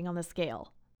to getting on the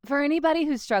scale. For anybody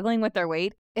who's struggling with their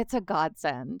weight, it's a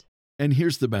godsend. And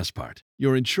here's the best part.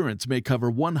 Your insurance may cover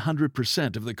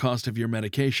 100% of the cost of your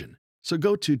medication. So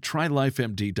go to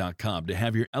trylifemd.com to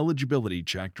have your eligibility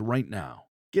checked right now.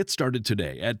 Get started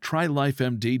today at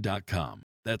trylifemd.com.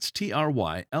 That's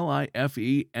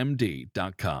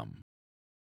TRYLIFEMD.com.